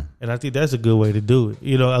 Yeah. And I think that's a good way to do it.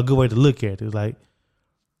 You know, a good way to look at it. Like,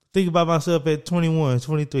 think about myself at 21,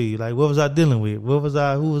 23. Like, what was I dealing with? Who was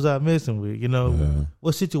I messing with? You know,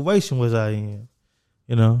 what situation was I in?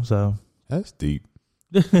 You know, so. That's deep.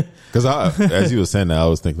 Because as you were saying that, I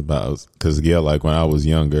was thinking about, because, like when I was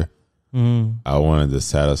younger, I wanted to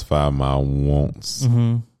satisfy my wants.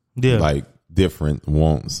 Yeah. Like different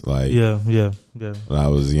wants. Like, yeah. When I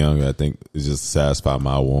was younger, I think it just satisfied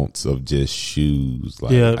my wants of just shoes.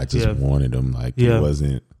 Like, I just wanted them. Like, it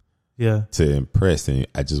wasn't. Yeah, to impress, and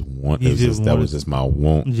I just want. That was just my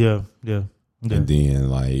want. Yeah. And then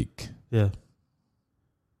like, I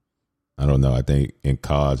don't know. I think in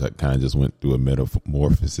college I kind of just went through a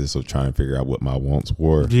metamorphosis of trying to figure out what my wants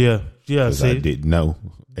were. Yeah. Because I didn't know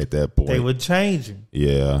at that point. They were changing.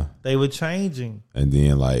 Yeah, they were changing. And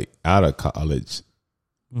then like out of college,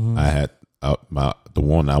 I had the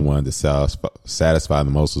one I wanted to satisfy the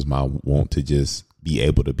most was my want to just be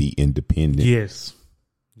able to be independent. Yes.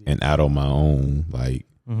 And out on my own, like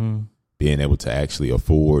being able to actually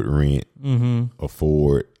afford rent,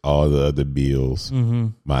 afford all the other bills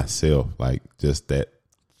myself, like just that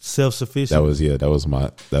self-sufficient. That was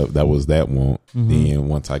that want. Then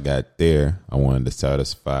once I got there, I wanted to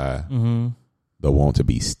satisfy the want to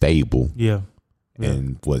be stable. Yeah.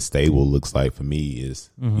 And what stable looks like for me is,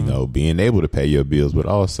 you know, being able to pay your bills, but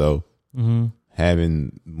also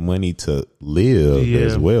having money to live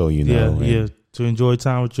as well, you know. To enjoy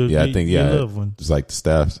time with your loved ones. It's like the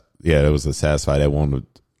staff. Yeah, it was to satisfy that want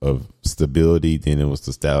of stability. Then it was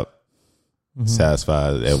to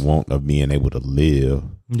satisfy that want of being able to live.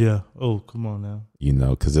 Yeah. Oh, come on now. You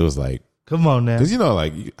know, because it was like, come on now. Because, you know,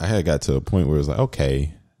 like I had got to a point where it was like,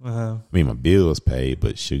 okay, I mean, my bills paid,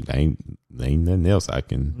 but shoot, ain't nothing else I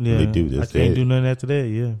can really do this. I can't do nothing after that.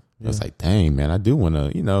 Yeah. I was like, dang, man, I do want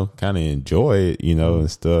to, you know, kind of enjoy it, you know,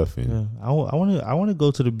 and stuff. And I want to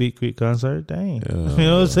go to the Big Crit concert. Dang, you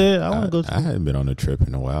know what I'm saying? I want to go. I hadn't been on a trip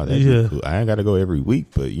in a while. That'd be cool. I ain't got to go every week,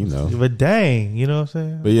 but you know. But dang, you know what I'm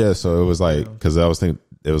saying? But yeah, so it was like, because I was thinking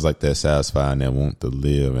it was like that satisfying that want to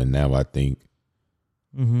live, and now I think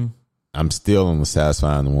I'm still on the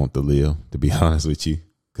satisfying the want to live. To be honest with you.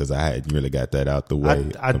 Because I hadn't really got that out the way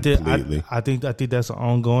completely. I think that's an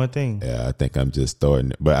ongoing thing. Yeah, I think I'm just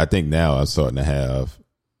starting. But I think now I'm starting to have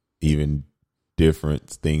even different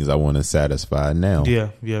things I want to satisfy now.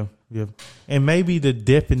 Yeah. yeah. And maybe the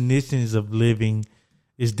definitions of living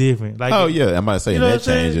is different. Like, oh yeah, I'm about to say that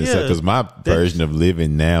changes because my version of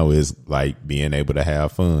living now is like being able to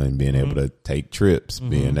have fun, being able to take trips,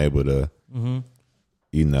 being able to,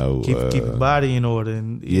 you know, keep your body in order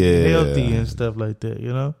and eat healthy and stuff like that.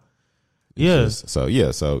 You know, So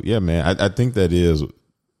man, I think that is.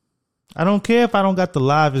 I don't care if I don't got the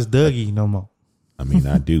livest Dougie no more. I mean,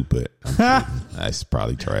 I do, but that's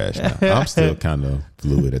probably trash now. I'm still kind of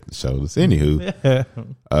fluid at the shoulders. Anywho,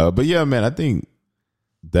 but yeah, man, I think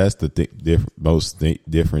that's the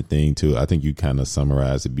different thing too. I think you kind of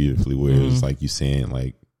summarized it beautifully, where it's like you saying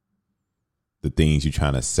like the things you're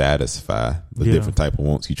trying to satisfy, the different type of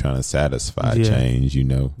wants you're trying to satisfy change. You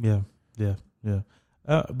know,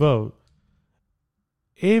 bro.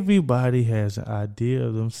 Everybody has an idea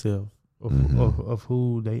of themselves of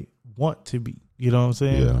who they want to be. You know what I'm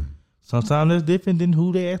saying? Yeah. Sometimes that's different than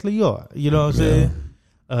who they actually are. You know what I'm saying?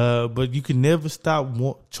 But you can never stop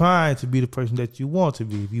trying to be the person that you want to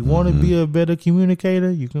be. If you want to be a better communicator,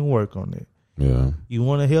 you can work on it. Yeah. You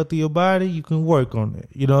want a healthier body, you can work on it.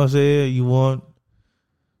 You know what I'm saying? You want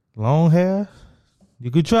long hair, you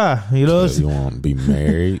could try. You know what I'm saying? You want to be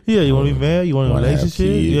married? You want to be married? You want a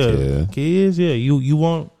relationship? Kids, Kids. You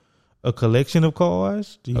want a collection of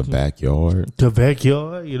cars? Backyard. The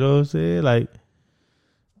backyard. You know what I'm saying? Like,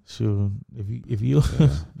 sure. If you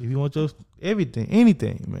if you want your everything,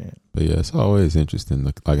 anything, man. But yeah, it's always interesting.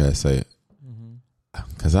 Like I say,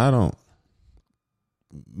 because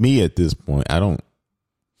me at this point, I don't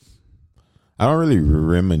really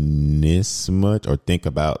reminisce much or think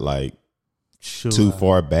about like too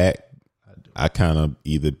far back. I kind of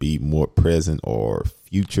either be more present or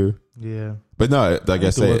future. Yeah. But no, like I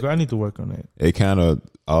said, I need to work on that. It kind of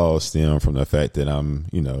all stemmed from the fact that I'm,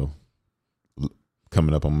 you know,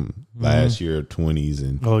 coming up on last year 20s,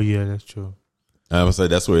 and oh yeah, that's true. I would say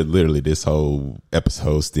that's where literally this whole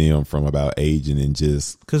episode stemmed from, about aging and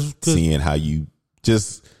just Cause seeing how you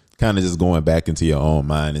just kind of just going back into your own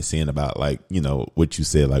mind and seeing about, like, you know, what you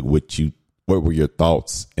said, like what were your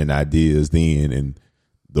thoughts and ideas then, and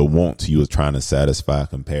the wants you was trying to satisfy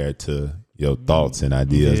compared to your thoughts and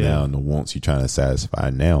ideas now, and the wants you're trying to satisfy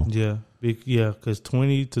now. Yeah, because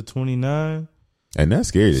 20 to 29. And that's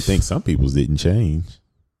scary to think some people's didn't change.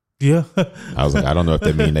 Yeah. I was like, I don't know if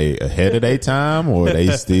that mean they ahead of their time or they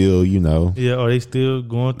still, you know. Yeah, or they still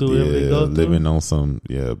going through whatever they go through. Living on some,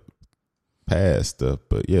 past stuff.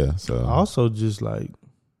 But yeah, so. Also just like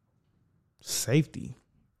safety.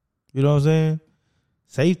 You know what I'm saying?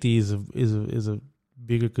 Safety is a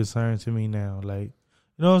bigger concern to me now. Like,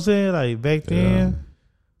 you know what I'm saying? Like back then,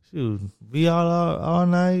 shoot, be out all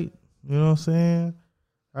night. You know what I'm saying?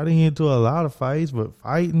 I didn't get into a lot of fights, but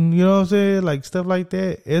fighting, you know what I'm saying? Like stuff like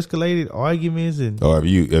that, escalated arguments, and or if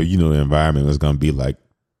you know the environment was gonna be like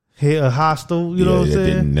hostile, you know what I'm saying?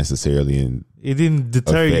 It didn't necessarily it didn't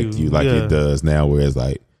deter affect you like it does now, where it's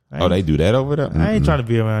like, oh, they do that over there? I ain't trying to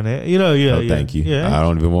be around that. You know, thank you. I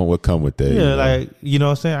don't even want what come with that. Yeah, like, you know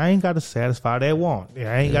what I'm saying? I ain't got to satisfy that want.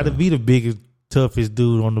 I ain't got to be the biggest, toughest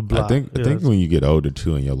dude on the block. I think when you get older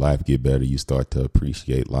too and your life get better, you start to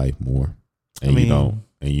appreciate life more. And you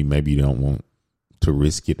don't want to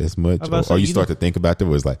risk it as much, or you start to think about that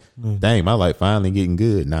where it's like, dang, my life finally getting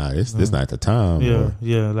good. Nah, this not the time.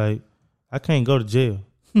 Like I can't go to jail.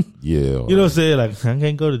 Yeah, you know what I'm saying? Like, I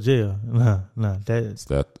can't go to jail. Nah. I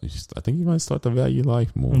think you might start to value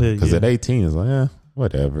life more, because at 18 it's like,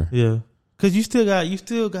 whatever. Yeah, because you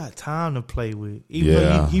still got time to play with.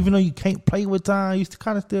 Even though you can't play with time, you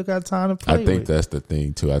kind of still got time to play with. I think that's the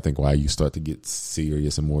thing too. I think why you start to get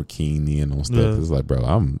serious and more keen in on stuff is like, bro,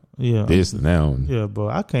 I'm this now. Yeah, bro,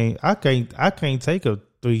 I can't take a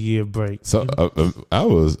 3-year break. So I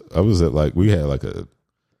was at, like, we had like a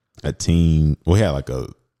team. We had like a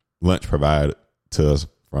lunch provided to us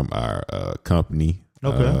from our company.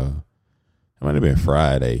 Okay. It might have been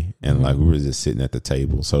Friday, and like we were just sitting at the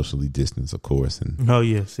table, socially distanced, of course. And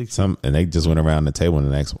and they just went around the table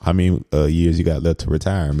and asked, how many years you got left to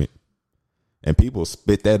retirement? And people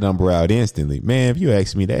spit that number out instantly. Man, if you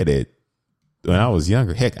asked me that when I was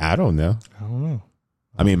younger, heck, I don't know.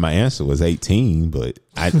 I mean, my answer was 18, but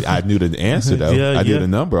I knew the answer though. I knew the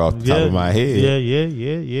number off the top of my head. Yeah,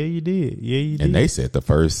 you did. Yeah, you did. And they said the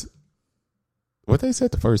first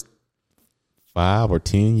 5 or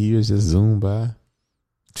 10 years just zoomed by.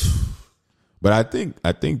 But I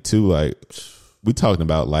think too, like, we talking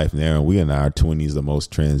about life now, and we in our 20s, the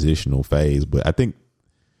most transitional phase. But I think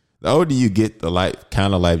the older you get, the life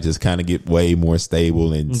just kind of get way more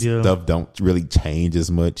stable, and stuff don't really change as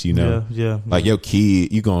much, you know? Like your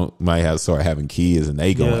kid, might start having kids, and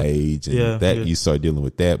they gonna age, and you start dealing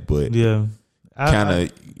with that. But kind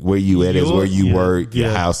of where you at is where you work. Your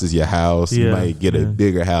yeah. house is your house. You Yeah, might get a yeah.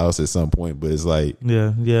 bigger house at some point, but it's like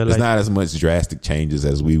yeah. it's Like, not as much drastic changes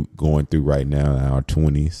as we going through right now in our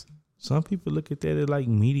 20s. some people look at that as like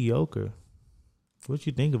mediocre. What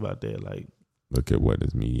you think about that? Like, Look at what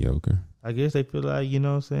is mediocre. I guess they feel like, you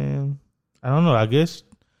know what I'm saying? I don't know. I guess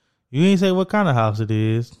you ain't say what kind of house it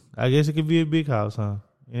is. I guess it could be a big house, huh?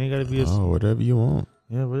 It ain't got to be a Whatever you want.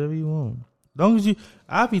 yeah, whatever you want. Long as you,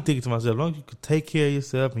 I be thinking to myself, long as you can take care of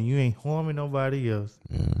yourself and you ain't harming nobody else.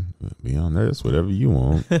 Yeah, be honest, whatever you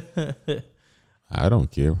want. I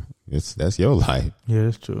don't care. That's your life. Yeah,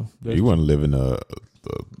 that's true. You want to live in a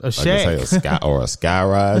shack. a sky or a sky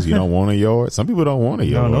rise. You don't want a yard. Some people don't want a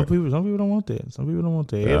yard. Some people don't want that. Some people don't want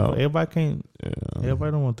that. Yeah. Everybody can't. Yeah.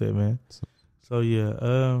 Everybody don't want that, man. So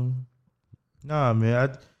yeah, nah,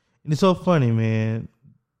 man. And it's so funny, man.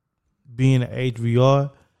 Being the age we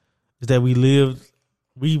are, is that we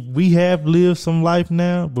have lived some life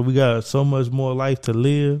now, but we got so much more life to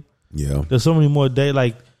live. Yeah. There's so many more days.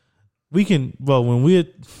 Like we can, well, when we're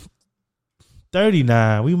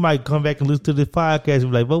 39, we might come back and listen to this podcast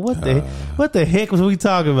and be like, "But what the heck was we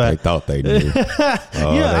talking about?" They thought they knew.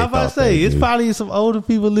 I'm about to say it's probably some older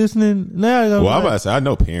people listening now. Well, I'm about to say I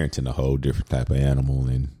know parenting a whole different type of animal,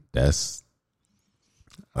 and that's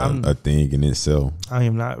a thing in itself. I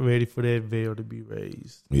am not ready for that veil to be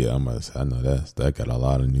raised. Yeah, I'm about to say I know that got a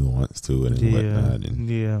lot of nuance to it and whatnot. And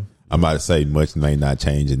yeah. I'm about to say much may not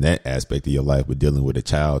change in that aspect of your life, but dealing with a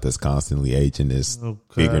child that's constantly aging, that's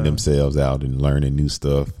figuring themselves out and learning new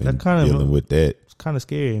stuff and dealing with that. It's kind of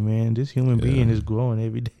scary, man. This human being is growing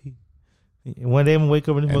every day. And one day I'm going to wake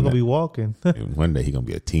up and he's going to be walking. And one day he's going to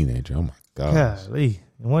be a teenager. Oh, my gosh. Golly.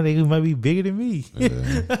 And one day he might be bigger than me.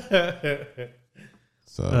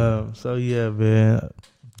 So, yeah, man.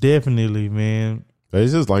 Definitely, man. But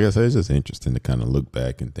it's just, like I said, it's just interesting to kind of look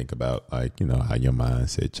back and think about, like, you know, how your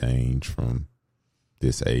mindset changed from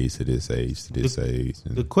this age to this age to this age.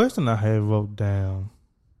 And the question I had wrote down,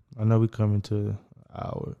 I know we coming to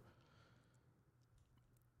our,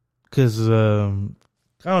 because I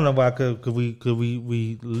don't know why, cause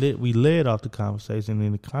we led off the conversation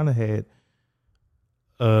and it kind of had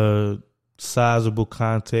a sizable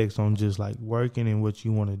context on just like working and what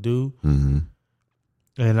you want to do. Mm-hmm.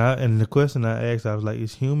 And the question I asked, I was like,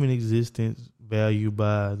 is human existence valued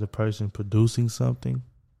by the person producing something?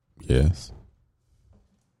 Yes.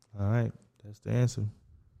 All right. That's the answer.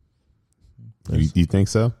 You think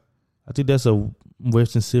so? I think that's a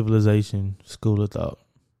Western civilization school of thought.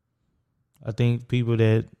 I think people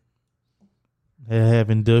that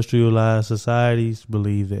have industrialized societies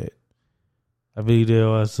believe that. I believe there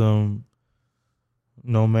are some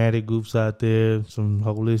nomadic groups out there, some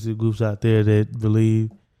holistic groups out there that believe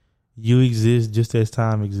you exist just as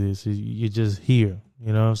time exists. You're just here.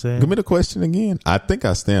 You know what I'm saying? Give me the question again. I think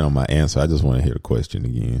I stand on my answer. I just want to hear the question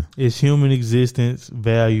again. Is human existence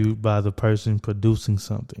valued by the person producing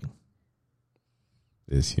something?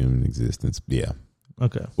 Is human existence? Yeah.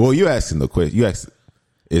 Okay. Well, you asking the question. You ask,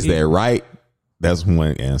 is that right? That's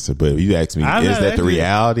one answer. But you ask me, is that the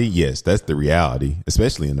reality? Yes, that's the reality,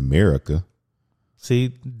 especially in America.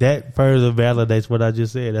 See, that further validates what I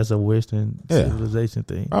just said. That's a Western civilization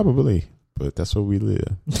thing. Probably, but that's where we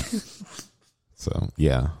live. So,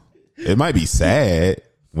 yeah. It might be sad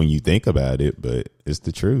when you think about it, but it's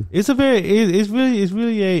the truth. It's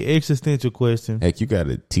really a existential question. Heck, you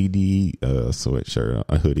got a TD sweatshirt,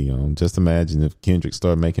 a hoodie on. Just imagine if Kendrick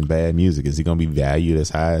started making bad music. Is he going to be valued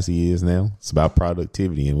as high as he is now? It's about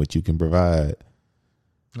productivity and what you can provide.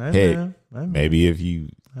 Amen. Maybe if you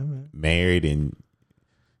married and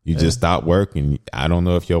you just stop working, I don't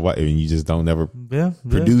know if your wife, and you just don't never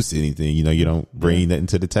produce anything, you know, you don't bring nothing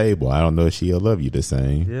to the table. I don't know if she'll love you the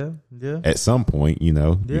same. Yeah. At some point, you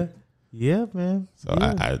know. Yeah, man. So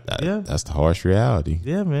that's the harsh reality.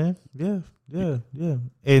 Yeah, man. Yeah.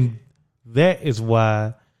 And that is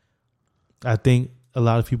why I think a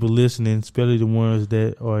lot of people listening, especially the ones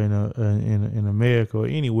that are in America or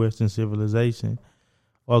any Western civilization,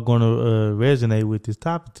 are going to resonate with this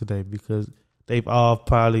topic today, because they've all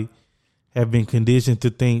probably have been conditioned to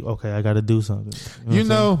think, okay, I got to do something. You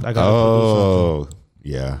know? I got to do something.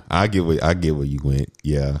 Yeah. I get where you went.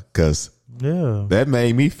 Yeah, because yeah, that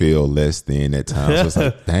made me feel less than at times. So it's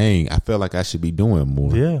like, dang, I feel like I should be doing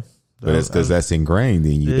more. Yeah. But it's because that's ingrained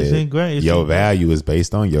in you. It's ingrained. Your value is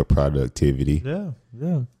based on your productivity.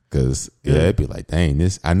 Yeah. Because it'd be like, dang,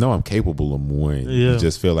 I know I'm capable of more. And you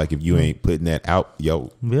just feel like if you ain't putting that out,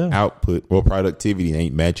 output or productivity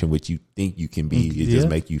ain't matching what you think you can be, it just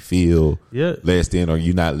make you feel less than, or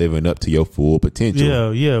you're not living up to your full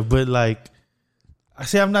potential. Yeah. But like I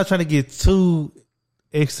say, I'm not trying to get too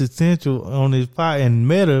existential on this part and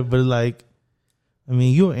meta, but like, I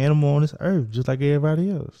mean, you're an animal on this earth just like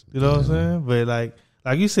everybody else. You know what I'm saying? But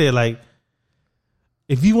like you said, like,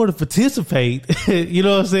 if you want to participate, you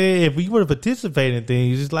know what I'm saying? If you want to participate in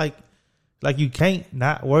things, it's just like you can't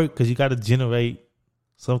not work because you got to generate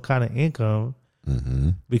some kind of income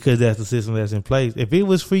because that's the system that's in place. If it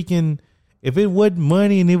wasn't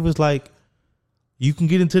money and it was like, you can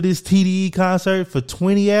get into this TDE concert for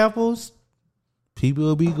 20 apples, people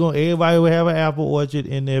will be going, everybody will have an apple orchard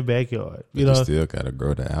in their backyard. You still got to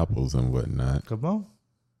grow the apples and whatnot. Come on.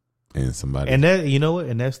 And somebody. And that, you know what?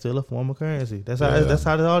 And that's still a form of currency. That's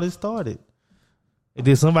how all this started. And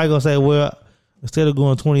then somebody going to say, well, instead of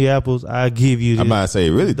going 20 apples, I give you this. I'm about to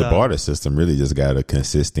say, really, the barter system really just got a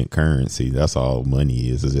consistent currency. That's all money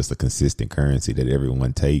is. It's just a consistent currency that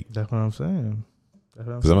everyone take. That's what I'm saying.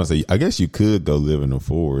 Because I'm going to say, I guess you could go live in the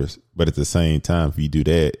forest, but at the same time, if you do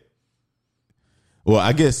that, well,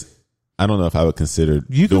 I guess, I don't know if I would consider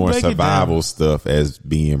doing survival stuff as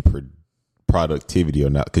being productivity or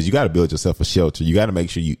not. Because you got to build yourself a shelter. You got to make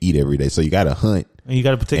sure you eat every day. So you got to hunt and you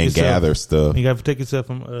got to protect and yourself. Gather stuff. You got to protect yourself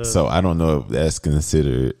from. So I don't know if that's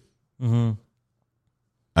considered. I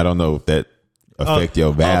don't know if that affect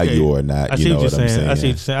your value or not. I see you know what you're I'm saying. saying? I see what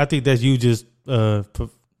you're saying. I think that's you just.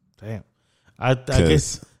 Damn. I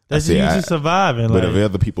guess that's you just surviving. But if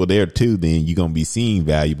other people there too, then you're gonna be seen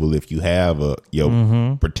valuable if you have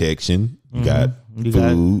your protection. You got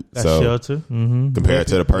food, got so shelter. compared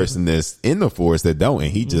to the person that's in the forest that don't,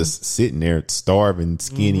 and he just sitting there starving,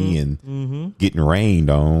 skinny, and getting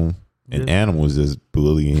rained on, and animals just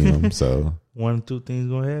bullying him. So one or two things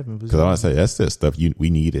gonna happen. Because I want to say that's the stuff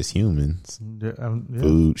we need as humans: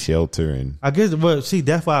 food, shelter, and I guess. Well, see,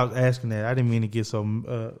 that's why I was asking that. I didn't mean to get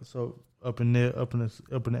so up in there, up in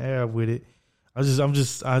the air with it. I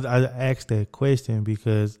asked that question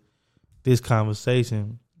because this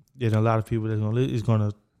conversation, and a lot of people they're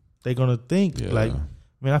gonna think like,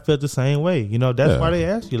 man, I felt the same way. You know, that's why they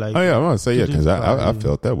ask you like. Oh yeah, I want to say because I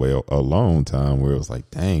felt that way a long time where it was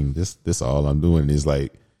like, dang, this all I'm doing is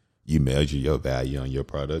like, you measure your value on your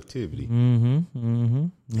productivity.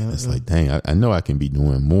 Yeah, it's like, dang, I know I can be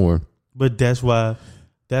doing more. But that's why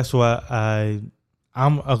I'm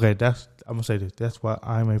okay. I'm gonna say this. That's why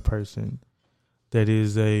I'm a person that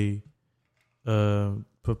is a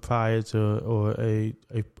proprietor or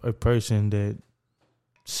a person that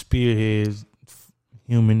spearheads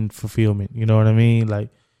human fulfillment. You know what I mean? Like,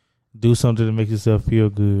 do something to make yourself feel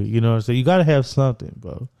good. You know what I'm saying? You gotta have something,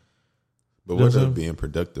 bro. But what does being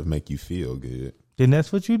productive make you feel good? Then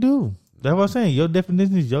that's what you do. That's what I'm saying. Your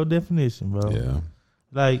definition is your definition, bro. Yeah.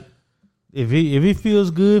 Like, if it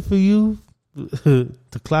feels good for you to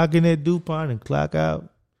clock in at DuPont and clock out,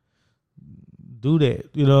 do that.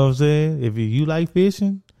 You know what I'm saying? If you like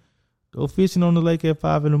fishing, go fishing on the lake at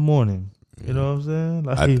 5 a.m. You know what I'm saying?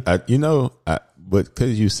 Like, but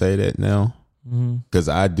because you say that now, because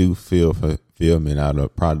I do feel fulfillment out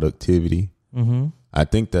of productivity. I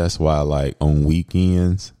think that's why, like, on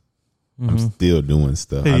weekends, I'm still doing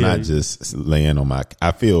stuff. I'm not just laying on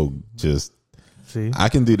I feel just. See? I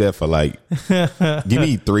can do that for like, give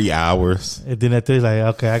me 3 hours. And then after,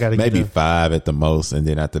 like, okay, I got to maybe 5 at the most. And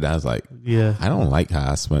then after that, I was like, I don't like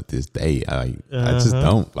how I spent this day. I just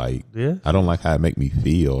don't like, I don't like how it make me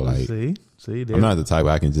feel. Like, see, I'm not the type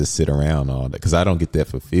I can just sit around all that because I don't get that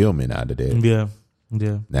fulfillment out of that.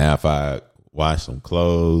 Yeah. Now, if I wash some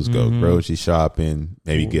clothes, go grocery shopping,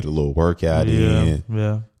 maybe get a little workout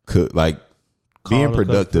in, cook, like, being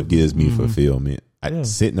productive gives me fulfillment.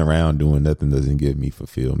 Sitting around doing nothing doesn't give me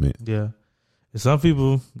fulfillment. Yeah. And some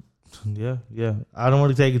people, I don't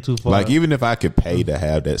want to take it too far. Like, even if I could pay to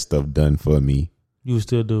have that stuff done for me, you would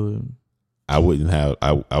still do it. I wouldn't have.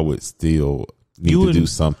 I would still need to do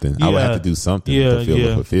something. I would have to do something to feel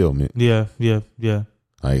the fulfillment. Yeah.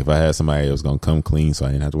 Like, if I had somebody that was gonna come clean, so I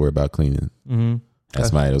didn't have to worry about cleaning. That's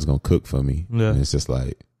somebody that was gonna cook for me. Yeah. And it's just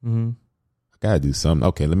like, I gotta do something.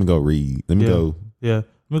 Okay, let me go read. Let me go. Yeah.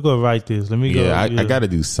 Let me go write this. Let me go. I got to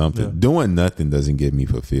do something. Yeah. Doing nothing doesn't give me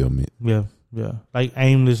fulfillment. Yeah. Like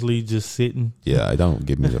aimlessly just sitting. Yeah, I don't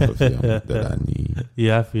give me the fulfillment that I need.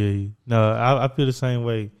 Yeah, I feel you. No, I feel the same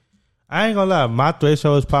way. I ain't gonna lie. My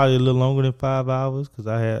threshold is probably a little longer than 5 hours because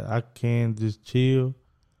I can just chill.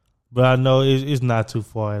 But I know it's not too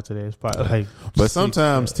far after that. It's probably like. But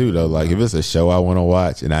sometimes too though, like if it's a show I want to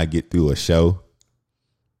watch and I get through a show,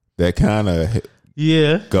 that kind of.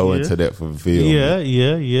 Go into that fulfillment.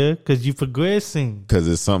 Yeah. Because you're progressing. Because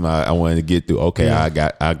it's something I wanted to get through. Okay, I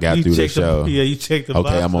got through the show. You check the box.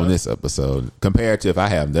 Okay, I'm on this episode. Compared to if I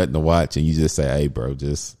have nothing to watch and you just say, hey, bro,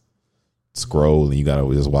 just scroll and you got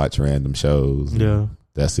to just watch random shows. Yeah.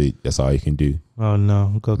 That's it. That's all you can do. Oh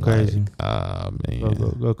no, go crazy. Man.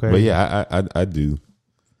 Go crazy. But yeah, I do.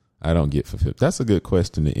 I don't get fulfilled. That's a good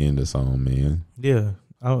question to end us on, man. Yeah.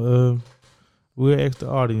 We'll ask the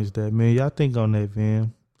audience that, man. Y'all think on that,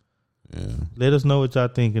 man. Yeah. Let us know what y'all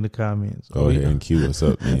think in the comments. Go ahead and cue us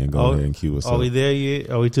up, man. Go ahead and cue us up. Are we there yet?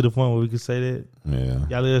 Are we to the point where we can say that? Yeah.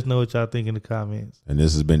 Y'all let us know what y'all think in the comments. And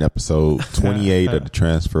this has been episode 28 of the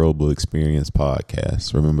Transferable Experience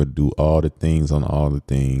Podcast. Remember to do all the things on all the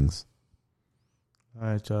things. All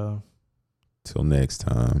right, y'all. Till next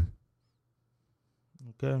time.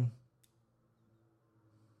 Okay.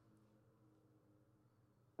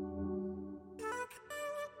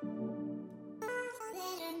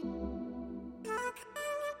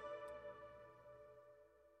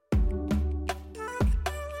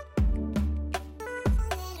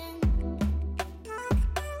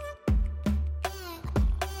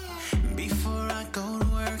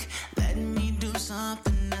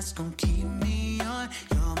 Something that's gonna keep me on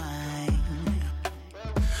your mind.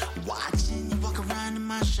 Watching you walk around in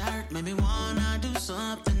my shirt, maybe wanna do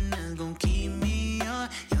something that's gonna keep me on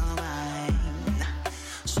your mind.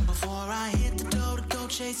 So before I hit the door to go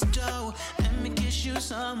chase the dough, let me kiss you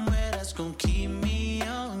somewhere that's gonna keep me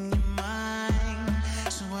on your mind.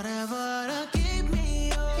 So whatever to keep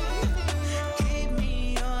me on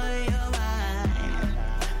your mind.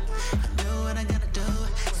 I do what I gotta do,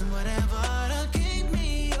 so whatever.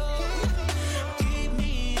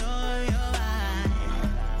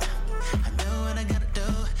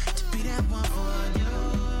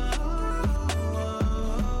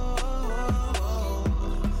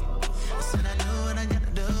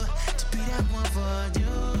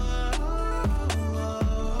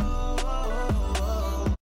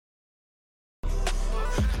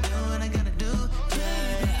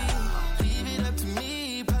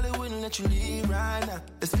 You leave right now.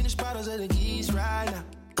 Let's finish bottles of the keys right now.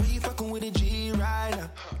 Girl, you fucking with a G right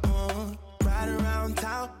now. Ride around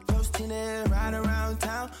town, roasting it, ride around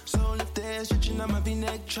town. So lift there, stretching on my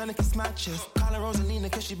V-neck, trying to kiss my chest. Call her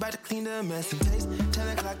Rosalina, cause she about to clean the mess. And taste, 10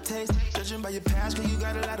 o'clock taste. Judging by your past, girl, you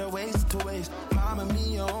got a lot of ways to waste. Mama,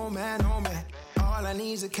 me, oh man, oh man. All I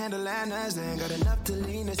need is a candle and a zen. Got enough to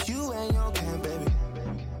lean us, you and your camp, baby.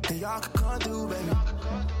 And y'all could come through, baby.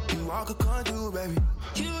 You all could come through, baby.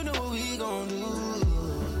 You know what we gon' do.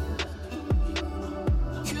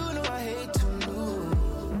 You know I hate to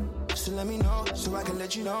lose. So let me know, so I can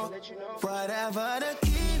let you know. Whatever to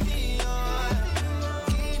keep me on.